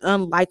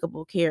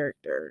unlikable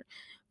character.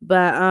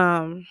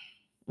 But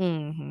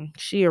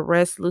she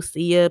arrests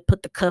Lucia,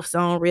 put the cuffs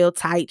on real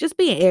tight, just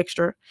being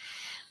extra.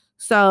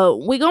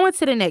 So we go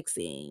into the next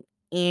scene,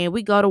 and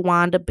we go to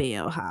Wanda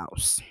Bell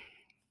house.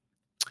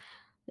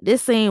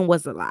 This scene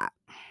was a lot.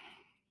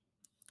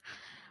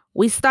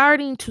 We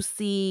starting to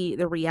see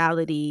the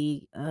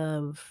reality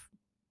of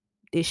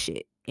this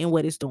shit and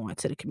what it's doing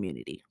to the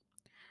community.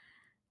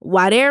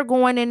 While they're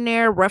going in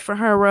there, roughing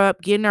her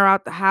up, getting her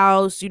out the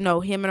house,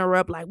 hemming her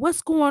up, like,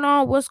 what's going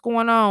on? What's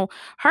going on?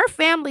 Her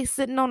family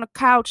sitting on the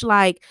couch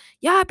like,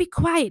 y'all be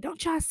quiet.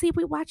 Don't y'all see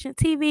we watching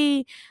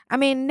TV? I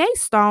mean, they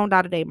stoned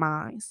out of their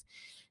minds.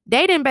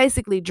 They didn't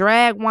basically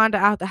drag Wanda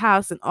out the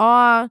house, and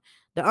all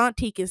the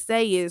auntie can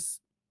say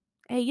is,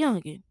 hey,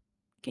 youngin,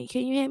 can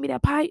you hand me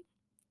that pipe?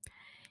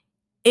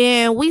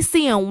 And we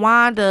seeing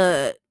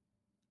Wanda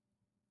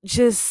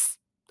just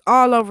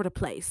all over the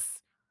place.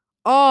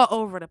 All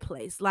over the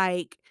place.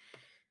 Like,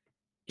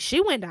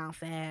 she went down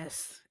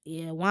fast.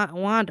 Yeah,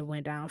 Wanda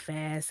went down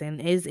fast.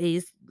 And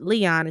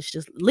Leon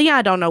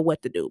don't know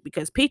what to do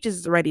because Peaches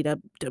is ready to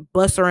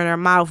bust her in her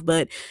mouth.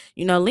 But,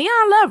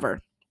 Leon love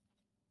her.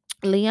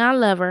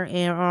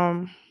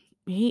 And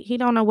he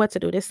don't know what to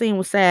do. This scene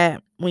was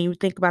sad when you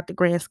think about the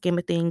grand scheme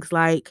of things.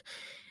 Like,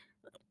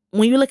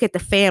 when you look at the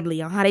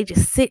family on how they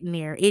just sitting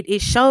there,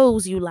 it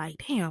shows you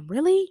like, damn,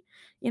 really?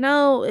 It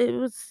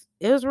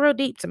was real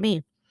deep to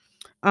me.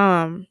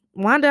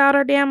 Wanda out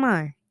her damn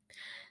mind.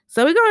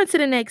 So we go into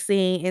the next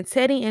scene, and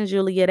Teddy and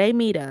Julia, they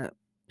meet up.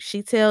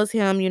 She tells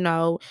him,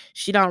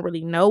 she don't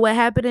really know what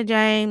happened to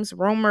James.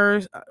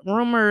 Rumors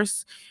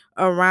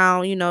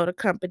around, the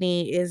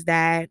company is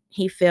that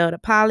he failed a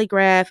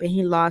polygraph and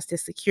he lost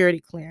his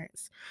security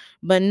clearance,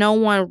 but no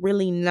one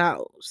really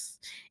knows.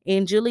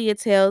 And Julia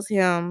tells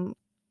him,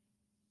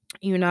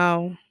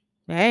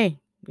 hey,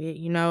 I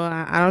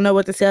don't know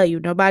what to tell you.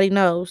 Nobody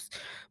knows,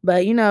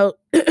 but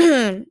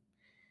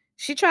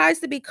she tries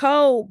to be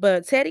cold,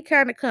 but Teddy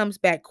kind of comes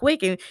back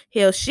quick, and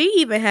hell, she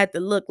even had to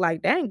look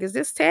like, dang, is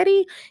this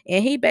Teddy?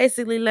 And he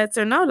basically lets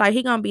her know, like,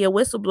 he gonna be a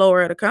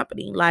whistleblower of the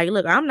company. Like,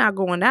 look, I'm not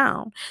going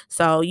down.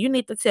 So you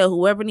need to tell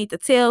whoever need to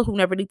tell,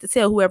 whoever need to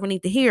tell, whoever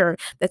need to hear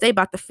that they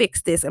about to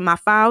fix this. And my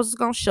files is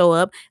gonna show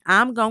up.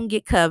 I'm gonna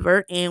get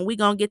covered, and we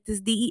gonna get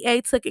this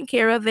DEA taken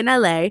care of in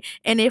LA.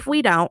 And if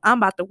we don't, I'm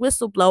about to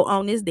whistleblow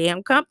on this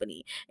damn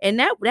company. And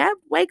that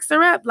wakes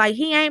her up. Like,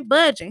 he ain't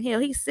budging. Hell,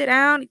 he sit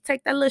down, he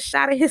take that little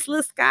shot of his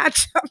little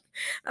scotch.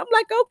 I'm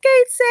like,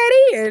 okay,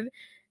 Teddy. And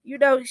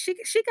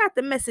she got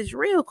the message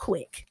real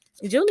quick.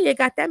 Julia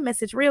got that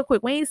message real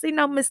quick. We ain't see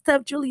no Miss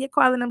Tough Julia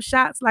calling them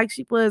shots like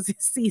she was in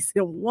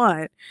season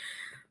 1.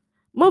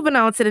 Moving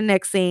on to the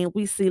next scene,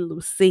 we see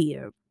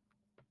Lucia.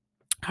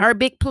 Her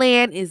big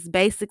plan is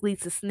basically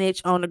to snitch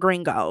on the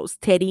gringos,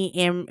 Teddy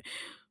and,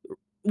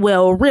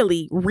 well,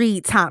 really,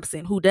 Reed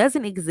Thompson, who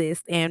doesn't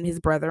exist, and his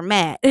brother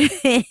Matt.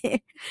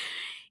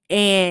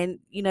 And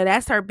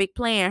that's her big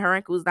plan. Her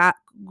and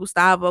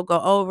Gustavo go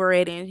over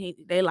it, and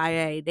they like,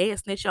 hey, they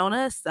snitch on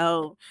us,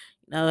 so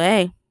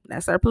hey,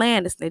 that's her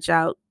plan, to snitch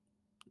out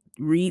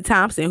Reed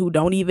Thompson, who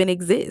don't even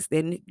exist,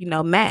 and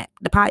Matt,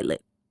 the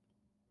pilot.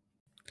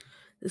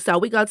 So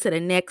we go to the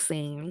next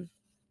scene,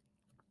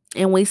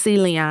 and we see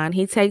Leon.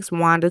 He takes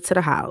Wanda to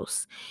the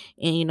house,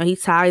 and he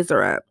ties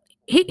her up.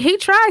 He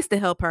tries to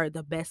help her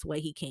the best way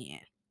he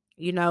can.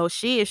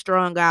 She is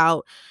strung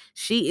out.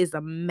 She is a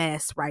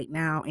mess right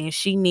now, and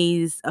she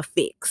needs a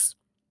fix.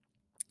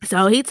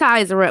 So he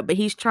ties her up, but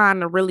he's trying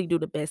to really do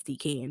the best he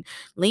can.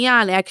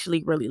 Leon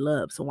actually really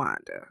loves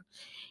Wanda.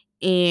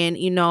 And,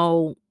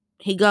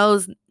 he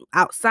goes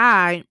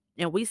outside,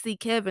 and we see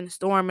Kevin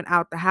storming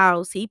out the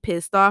house. He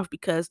pissed off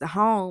because the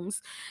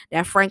homes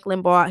that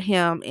Franklin bought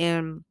him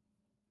and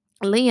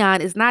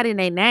Leon is not in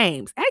their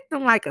names,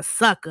 acting like a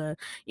sucker.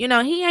 He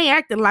ain't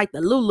acting like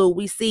the Lulu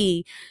we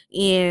see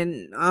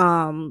in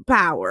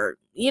Power.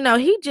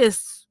 He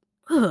just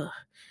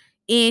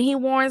and he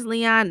warns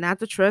Leon not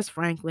to trust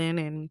Franklin,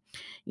 and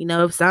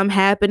if something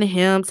happened to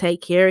him,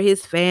 take care of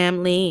his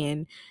family.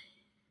 And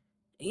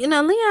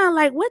Leon,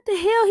 like, what the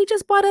hell? He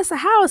just bought us a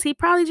house. He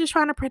probably just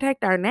trying to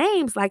protect our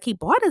names. Like, he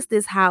bought us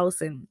this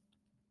house. And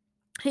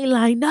he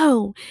like,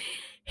 no,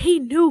 he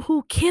knew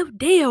who killed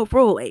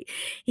Delroy.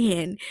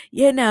 And,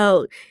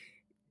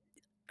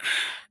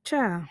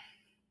 child.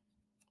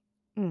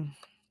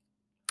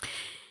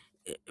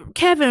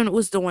 Kevin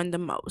was doing the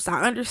most.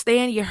 I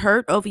understand you're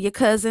hurt over your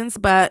cousins,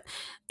 but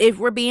if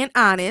we're being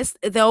honest,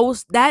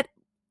 that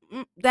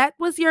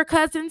was your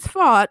cousin's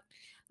fault.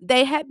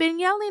 They had been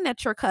yelling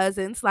at your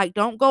cousins, like,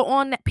 don't go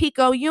on that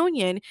Pico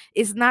Union.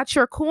 It's not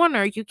your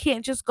corner. You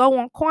can't just go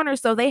on corner.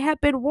 So they have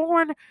been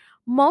warned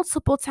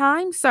multiple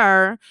times,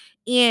 sir.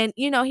 And,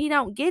 he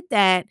don't get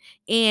that.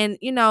 And,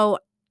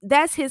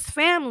 that's his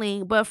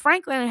family. But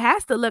Franklin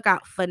has to look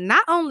out for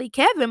not only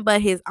Kevin, but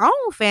his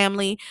own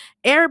family,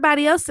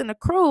 everybody else in the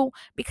crew,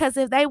 because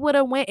if they would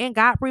have went and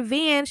got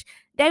revenge,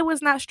 they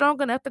was not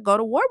strong enough to go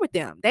to war with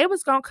them. They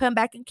was gonna come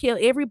back and kill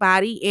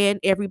everybody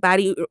and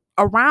everybody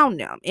around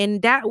them.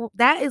 And that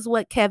is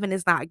what Kevin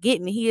is not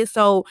getting. He is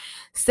so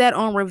set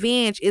on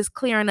revenge, is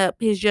clearing up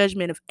his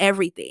judgment of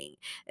everything.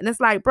 And it's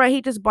like, bro,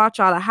 he just bought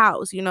y'all a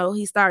house.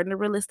 He's starting a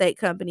real estate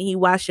company. He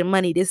washing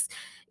money.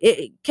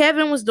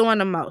 Kevin was doing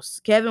the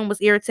most. Kevin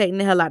was irritating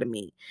the hell out of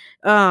me.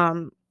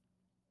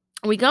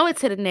 We go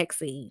into the next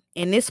scene,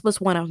 and this was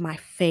one of my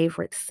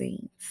favorite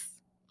scenes.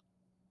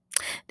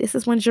 This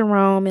is when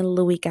Jerome and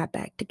Louis got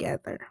back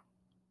together.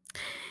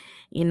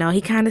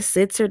 He kind of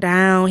sits her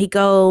down. He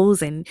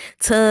goes and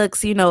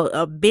tugs,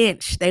 a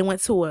bench. They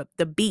went to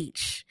the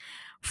beach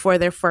for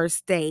their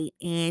first date,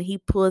 and he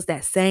pulls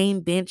that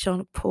same bench on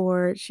the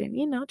porch, and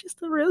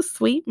just a real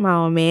sweet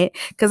moment.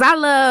 Because I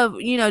love,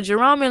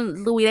 Jerome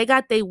and Louis, they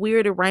got their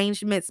weird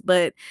arrangements,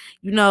 but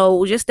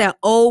just that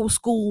old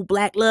school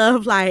black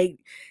love, like,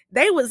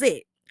 they was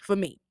it for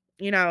me.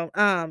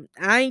 I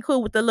ain't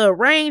cool with the little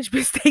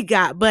arrangements they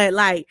got, but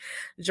like,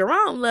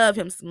 Jerome love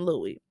him some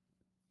Louis.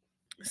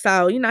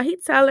 So, he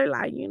tell her,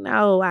 like,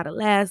 out of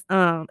as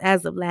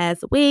of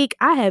last week,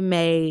 I had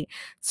made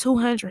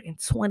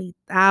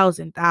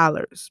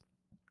 $220,000.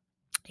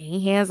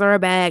 He hands her a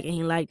bag, and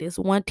he like, this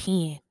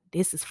 110,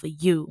 this is for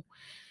you.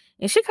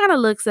 And she kind of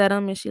looks at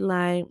him, and she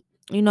like,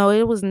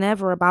 it was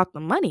never about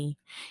the money.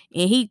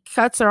 And he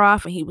cuts her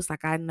off, and he was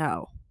like, I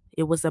know.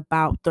 It was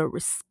about the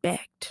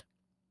respect.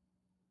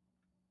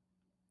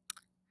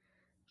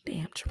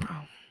 Damn,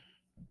 Jerome.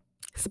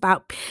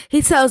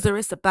 He tells her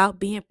it's about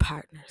being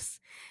partners.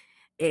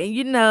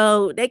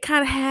 And they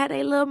kind of had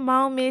a little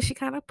moment. She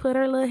kind of put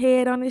her little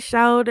head on his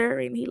shoulder,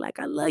 and he like,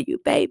 "I love you,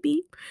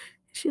 baby."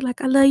 She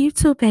like, "I love you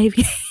too,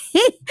 baby."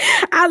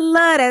 I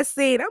love that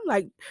scene. I'm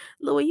like,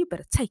 Louis, you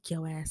better take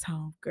your ass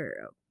home,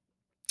 girl.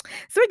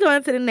 So we go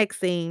into the next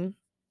scene,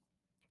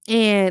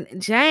 and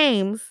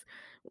James,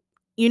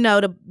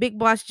 the big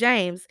boss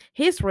James,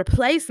 his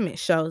replacement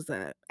shows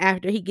up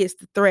after he gets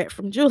the threat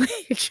from Julia.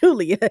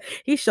 Julia,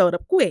 he showed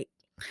up quick.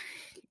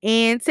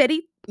 And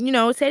Teddy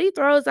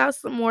throws out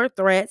some more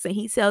threats, and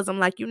he tells him,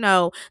 like,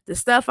 the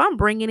stuff I'm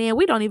bringing in,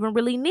 we don't even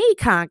really need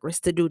Congress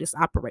to do this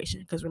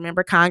operation. Because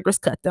remember, Congress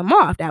cut them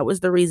off. That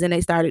was the reason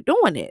they started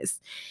doing this.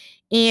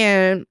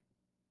 And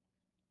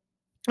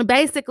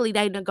basically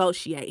they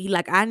negotiate. He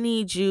like, I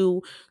need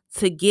you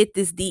to get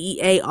this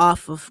DEA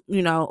off of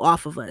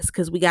us,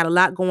 because we got a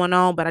lot going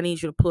on, but I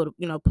need you to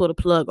pull the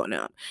plug on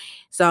them.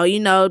 So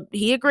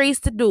he agrees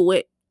to do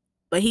it,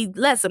 but he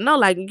lets them know,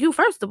 like, you,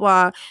 first of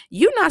all,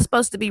 you're not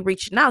supposed to be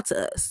reaching out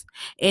to us,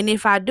 and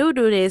if I do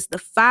this, the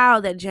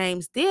file that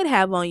James did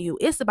have on you,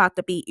 it's about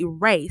to be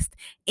erased,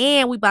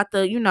 and we about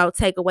to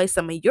take away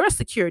some of your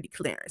security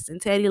clearance.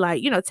 And Teddy,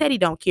 like, Teddy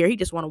don't care. He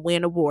just want to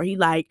win the war. He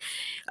like,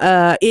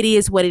 it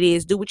is what it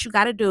is. Do what you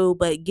got to do,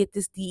 but get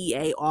this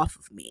DEA off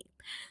of me.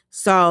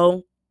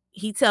 So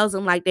he tells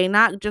them, like, they're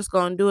not just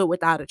gonna do it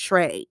without a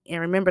trade. And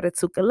remember, the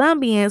two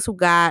Colombians who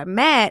got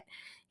Matt,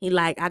 he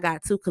like, I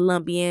got two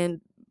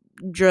Colombian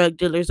drug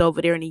dealers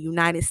over there in the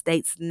United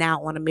States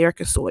now on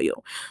American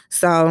soil.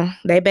 So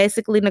they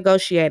basically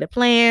negotiate a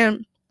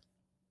plan,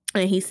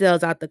 and he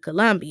sells out the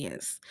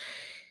Colombians.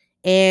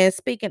 And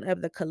speaking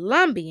of the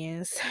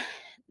Colombians,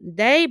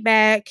 they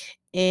back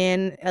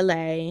in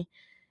LA,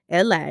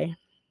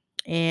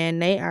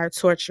 and they are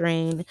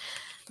torturing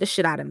the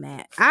shit out of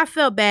Matt. I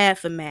felt bad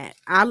for Matt.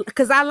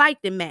 Because I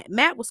liked him.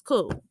 Matt was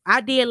cool.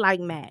 I did like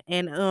Matt.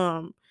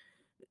 And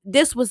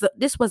this was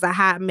a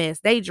hot mess.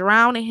 They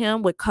drowned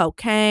him with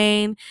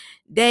cocaine.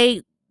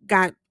 They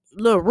got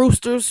little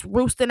roosters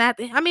roosting at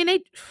them. I mean,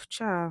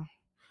 child.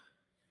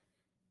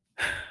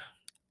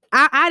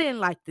 I didn't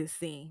like this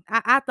scene.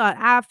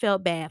 I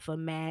felt bad for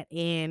Matt,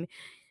 and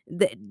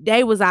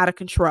they was out of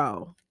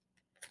control.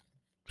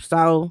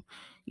 So,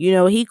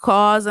 he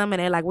calls them, and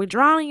they're like, we're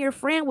drowning your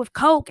friend with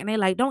coke. And they're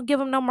like, don't give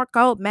him no more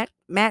coke.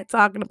 Matt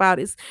talking about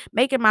it's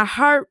making my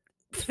heart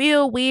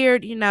feel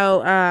weird.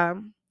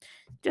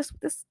 Just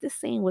this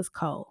scene was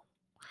cold.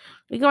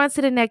 We go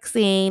into the next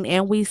scene,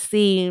 and we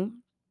see,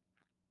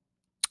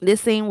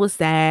 this scene was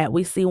sad.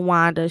 We see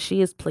Wanda.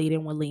 She is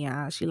pleading with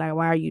Leon. She like,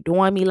 why are you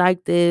doing me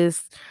like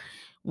this?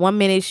 One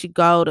minute she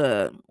go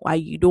to, why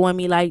you doing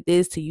me like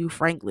this, to you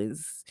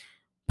Franklin's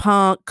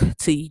punk,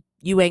 to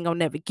you ain't gonna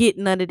never get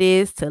none of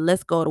this, to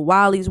let's go to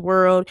Wally's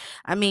world.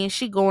 I mean,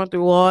 she going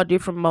through all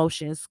different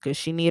motions because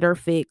she need her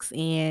fix.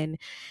 And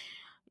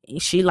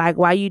she like,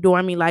 why you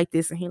doing me like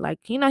this? And he like,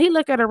 he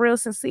look at her real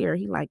sincere.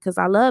 He like, because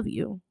I love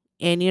you.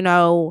 And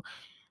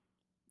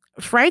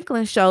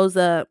Franklin shows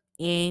up,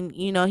 and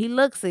he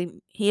looks,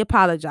 and he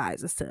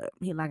apologizes to him.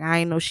 He like, I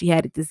ain't know she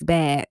had it this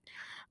bad.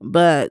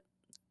 But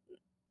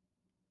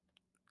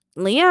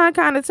Leon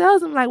kind of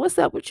tells him, like, what's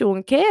up with you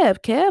and Kev?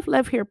 Kev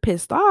left here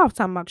pissed off,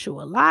 talking about you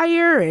a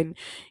liar. And,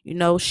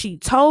 she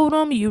told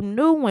him you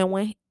knew.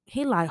 When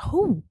he like,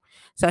 who?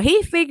 So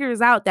he figures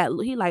out that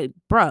he like,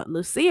 bruh,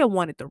 Lucia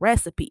wanted the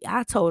recipe.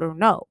 I told her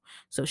no.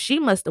 So she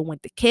must have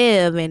went to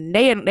Kev, and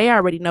they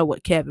already know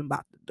what Kevin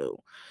about to do.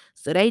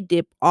 So they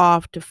dip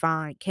off to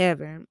find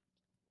Kevin.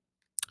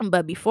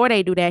 But before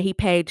they do that, he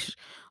paged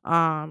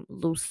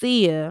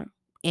Lucia.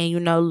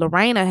 And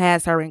Lorena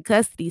has her in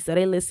custody, so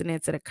they listening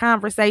to the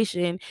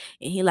conversation.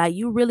 And he like,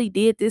 you really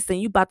did this, and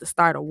you about to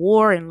start a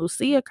war. And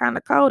Lucia kind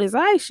of cold as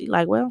ice. She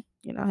like, well,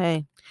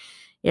 hey,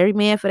 every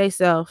man for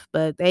themselves,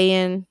 but they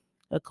in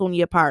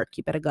Acuna Park.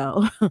 You better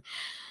go.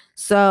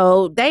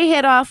 So they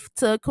head off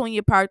to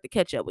Acuna Park to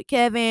catch up with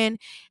Kevin.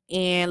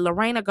 And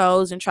Lorena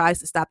goes and tries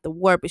to stop the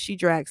war, but she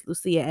drags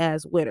Lucia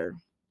as with her.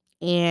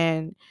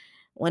 And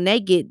when they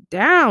get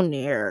down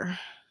there,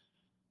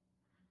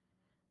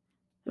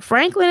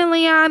 Franklin and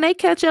Leon, they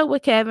catch up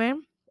with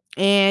Kevin.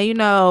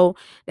 And,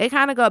 they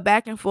kind of go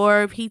back and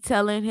forth. He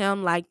telling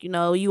him, like,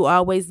 you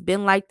always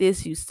been like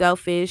this. You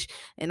selfish.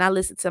 And I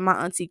listen to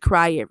my auntie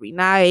cry every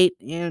night.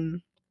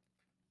 And,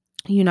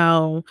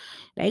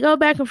 they go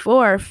back and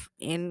forth.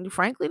 And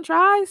Franklin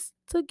tries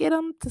to get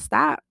him to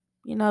stop.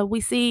 We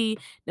see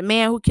the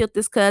man who killed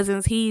his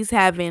cousins. He's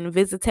having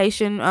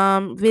visitation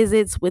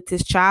visits with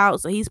his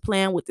child. So he's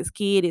playing with this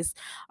kid. It's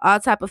all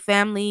type of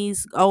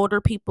families,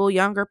 older people,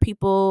 younger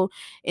people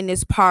in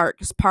this park.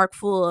 This park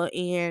full.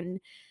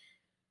 And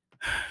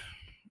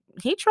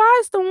he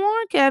tries to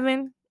warn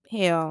Kevin.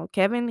 Hell,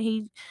 Kevin,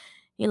 he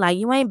like,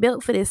 you ain't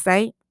built for this,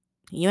 Saint.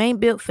 You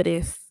ain't built for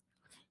this.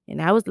 And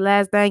that was the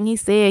last thing he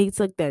said. He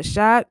took that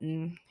shot,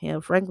 and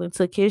Franklin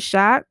took his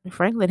shot.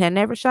 Franklin had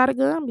never shot a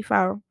gun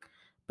before.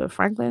 But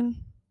Franklin,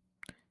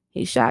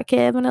 he shot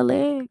Kev in the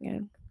leg.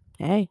 And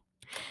hey,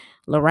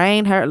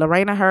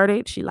 Lorena heard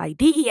it. She like,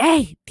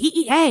 DEA,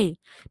 DEA.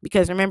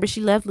 Because remember,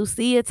 she left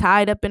Lucia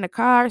tied up in the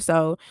car.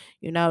 So,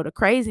 the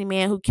crazy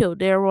man who killed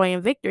Delroy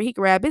and Victor, he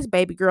grabbed his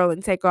baby girl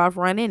and take off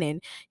running.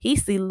 And he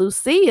see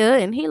Lucia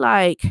and he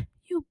like,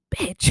 you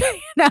bitch.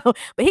 But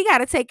he got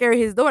to take care of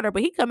his daughter.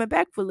 But he coming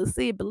back for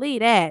Lucia,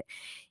 believe that.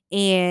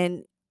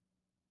 And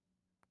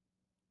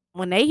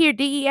when they hear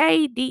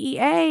DEA,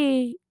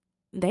 DEA,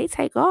 they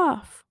take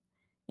off.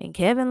 And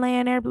Kevin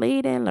laying there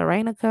bleeding.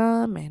 Lorena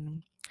come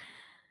and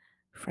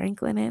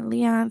Franklin and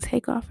Leon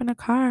take off in a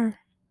car.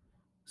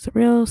 It's a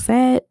real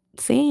sad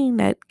scene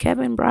that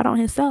Kevin brought on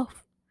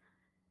himself.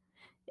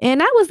 And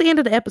that was the end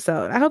of the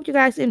episode. I hope you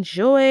guys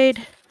enjoyed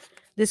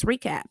this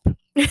recap.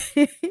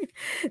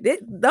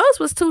 Those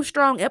was 2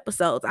 strong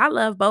episodes. I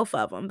love both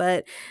of them,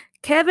 but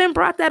Kevin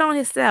brought that on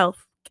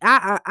himself.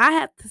 I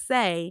have to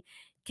say,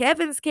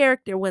 Kevin's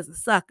character was a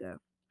sucker.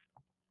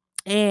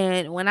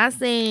 And when I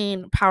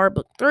seen Power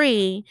Book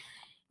 3,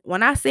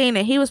 when I seen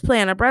that he was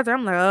playing a brother,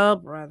 I'm like, oh,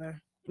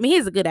 brother. I mean,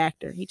 he's a good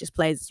actor. He just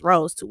plays his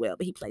roles too well,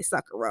 but he plays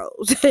sucker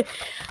roles.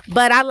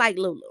 But I like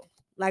Lulu.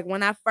 Like,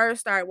 when I first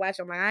started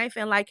watching, I'm like, I ain't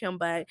finna like him,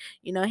 but,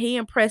 he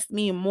impressed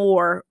me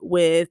more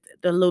with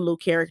the Lulu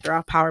character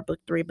of Power Book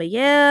 3. But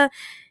yeah,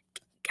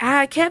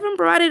 Kevin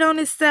brought it on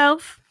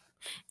himself.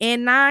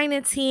 And 9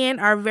 and 10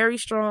 are very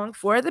strong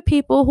for the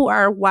people who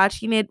are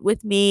watching it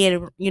with me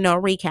and,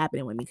 recapping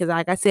it with me. Because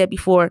like I said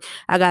before,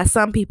 I got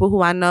some people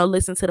who I know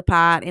listen to the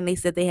pod and they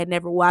said they had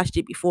never watched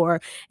it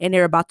before and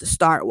they're about to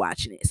start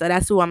watching it. So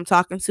that's who I'm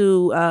talking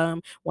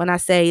to when I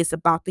say it's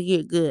about to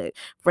get good.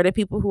 For the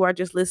people who are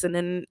just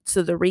listening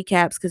to the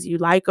recaps because you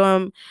like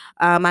them,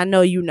 I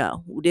know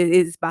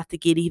it's about to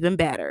get even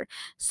better.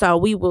 So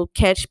we will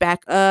catch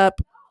back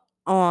up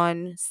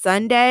on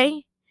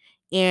Sunday.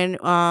 And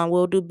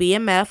we'll do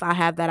BMF. I'll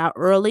have that out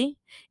early.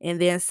 And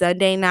then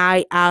Sunday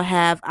night, I'll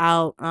have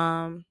out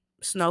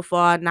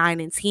Snowfall 9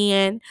 and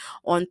 10.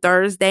 On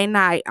Thursday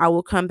night, I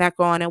will come back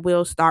on and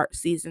we'll start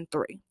season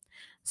 3.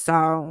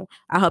 So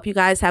I hope you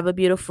guys have a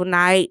beautiful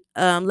night.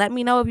 Let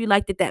me know if you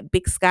liked it, that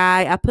Big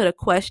Sky. I put a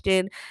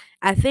question.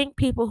 I think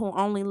people who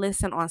only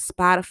listen on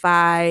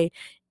Spotify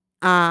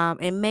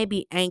and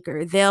maybe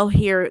Anchor, they'll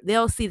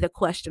see the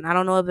question. I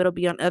don't know if it'll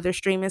be on other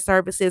streaming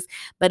services,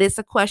 but it's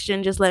a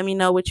question. Just let me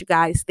know what you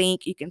guys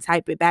think. You can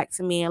type it back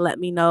to me and let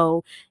me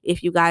know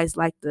if you guys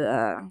like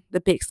the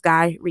Big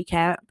Sky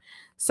recap.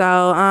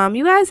 So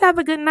you guys have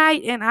a good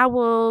night, and I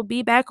will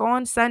be back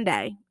on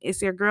Sunday.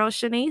 It's your girl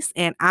Shanice,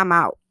 and I'm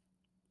out.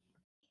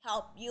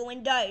 Hope you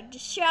enjoyed the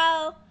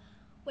show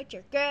with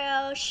your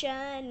girl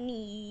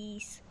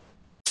Shanice.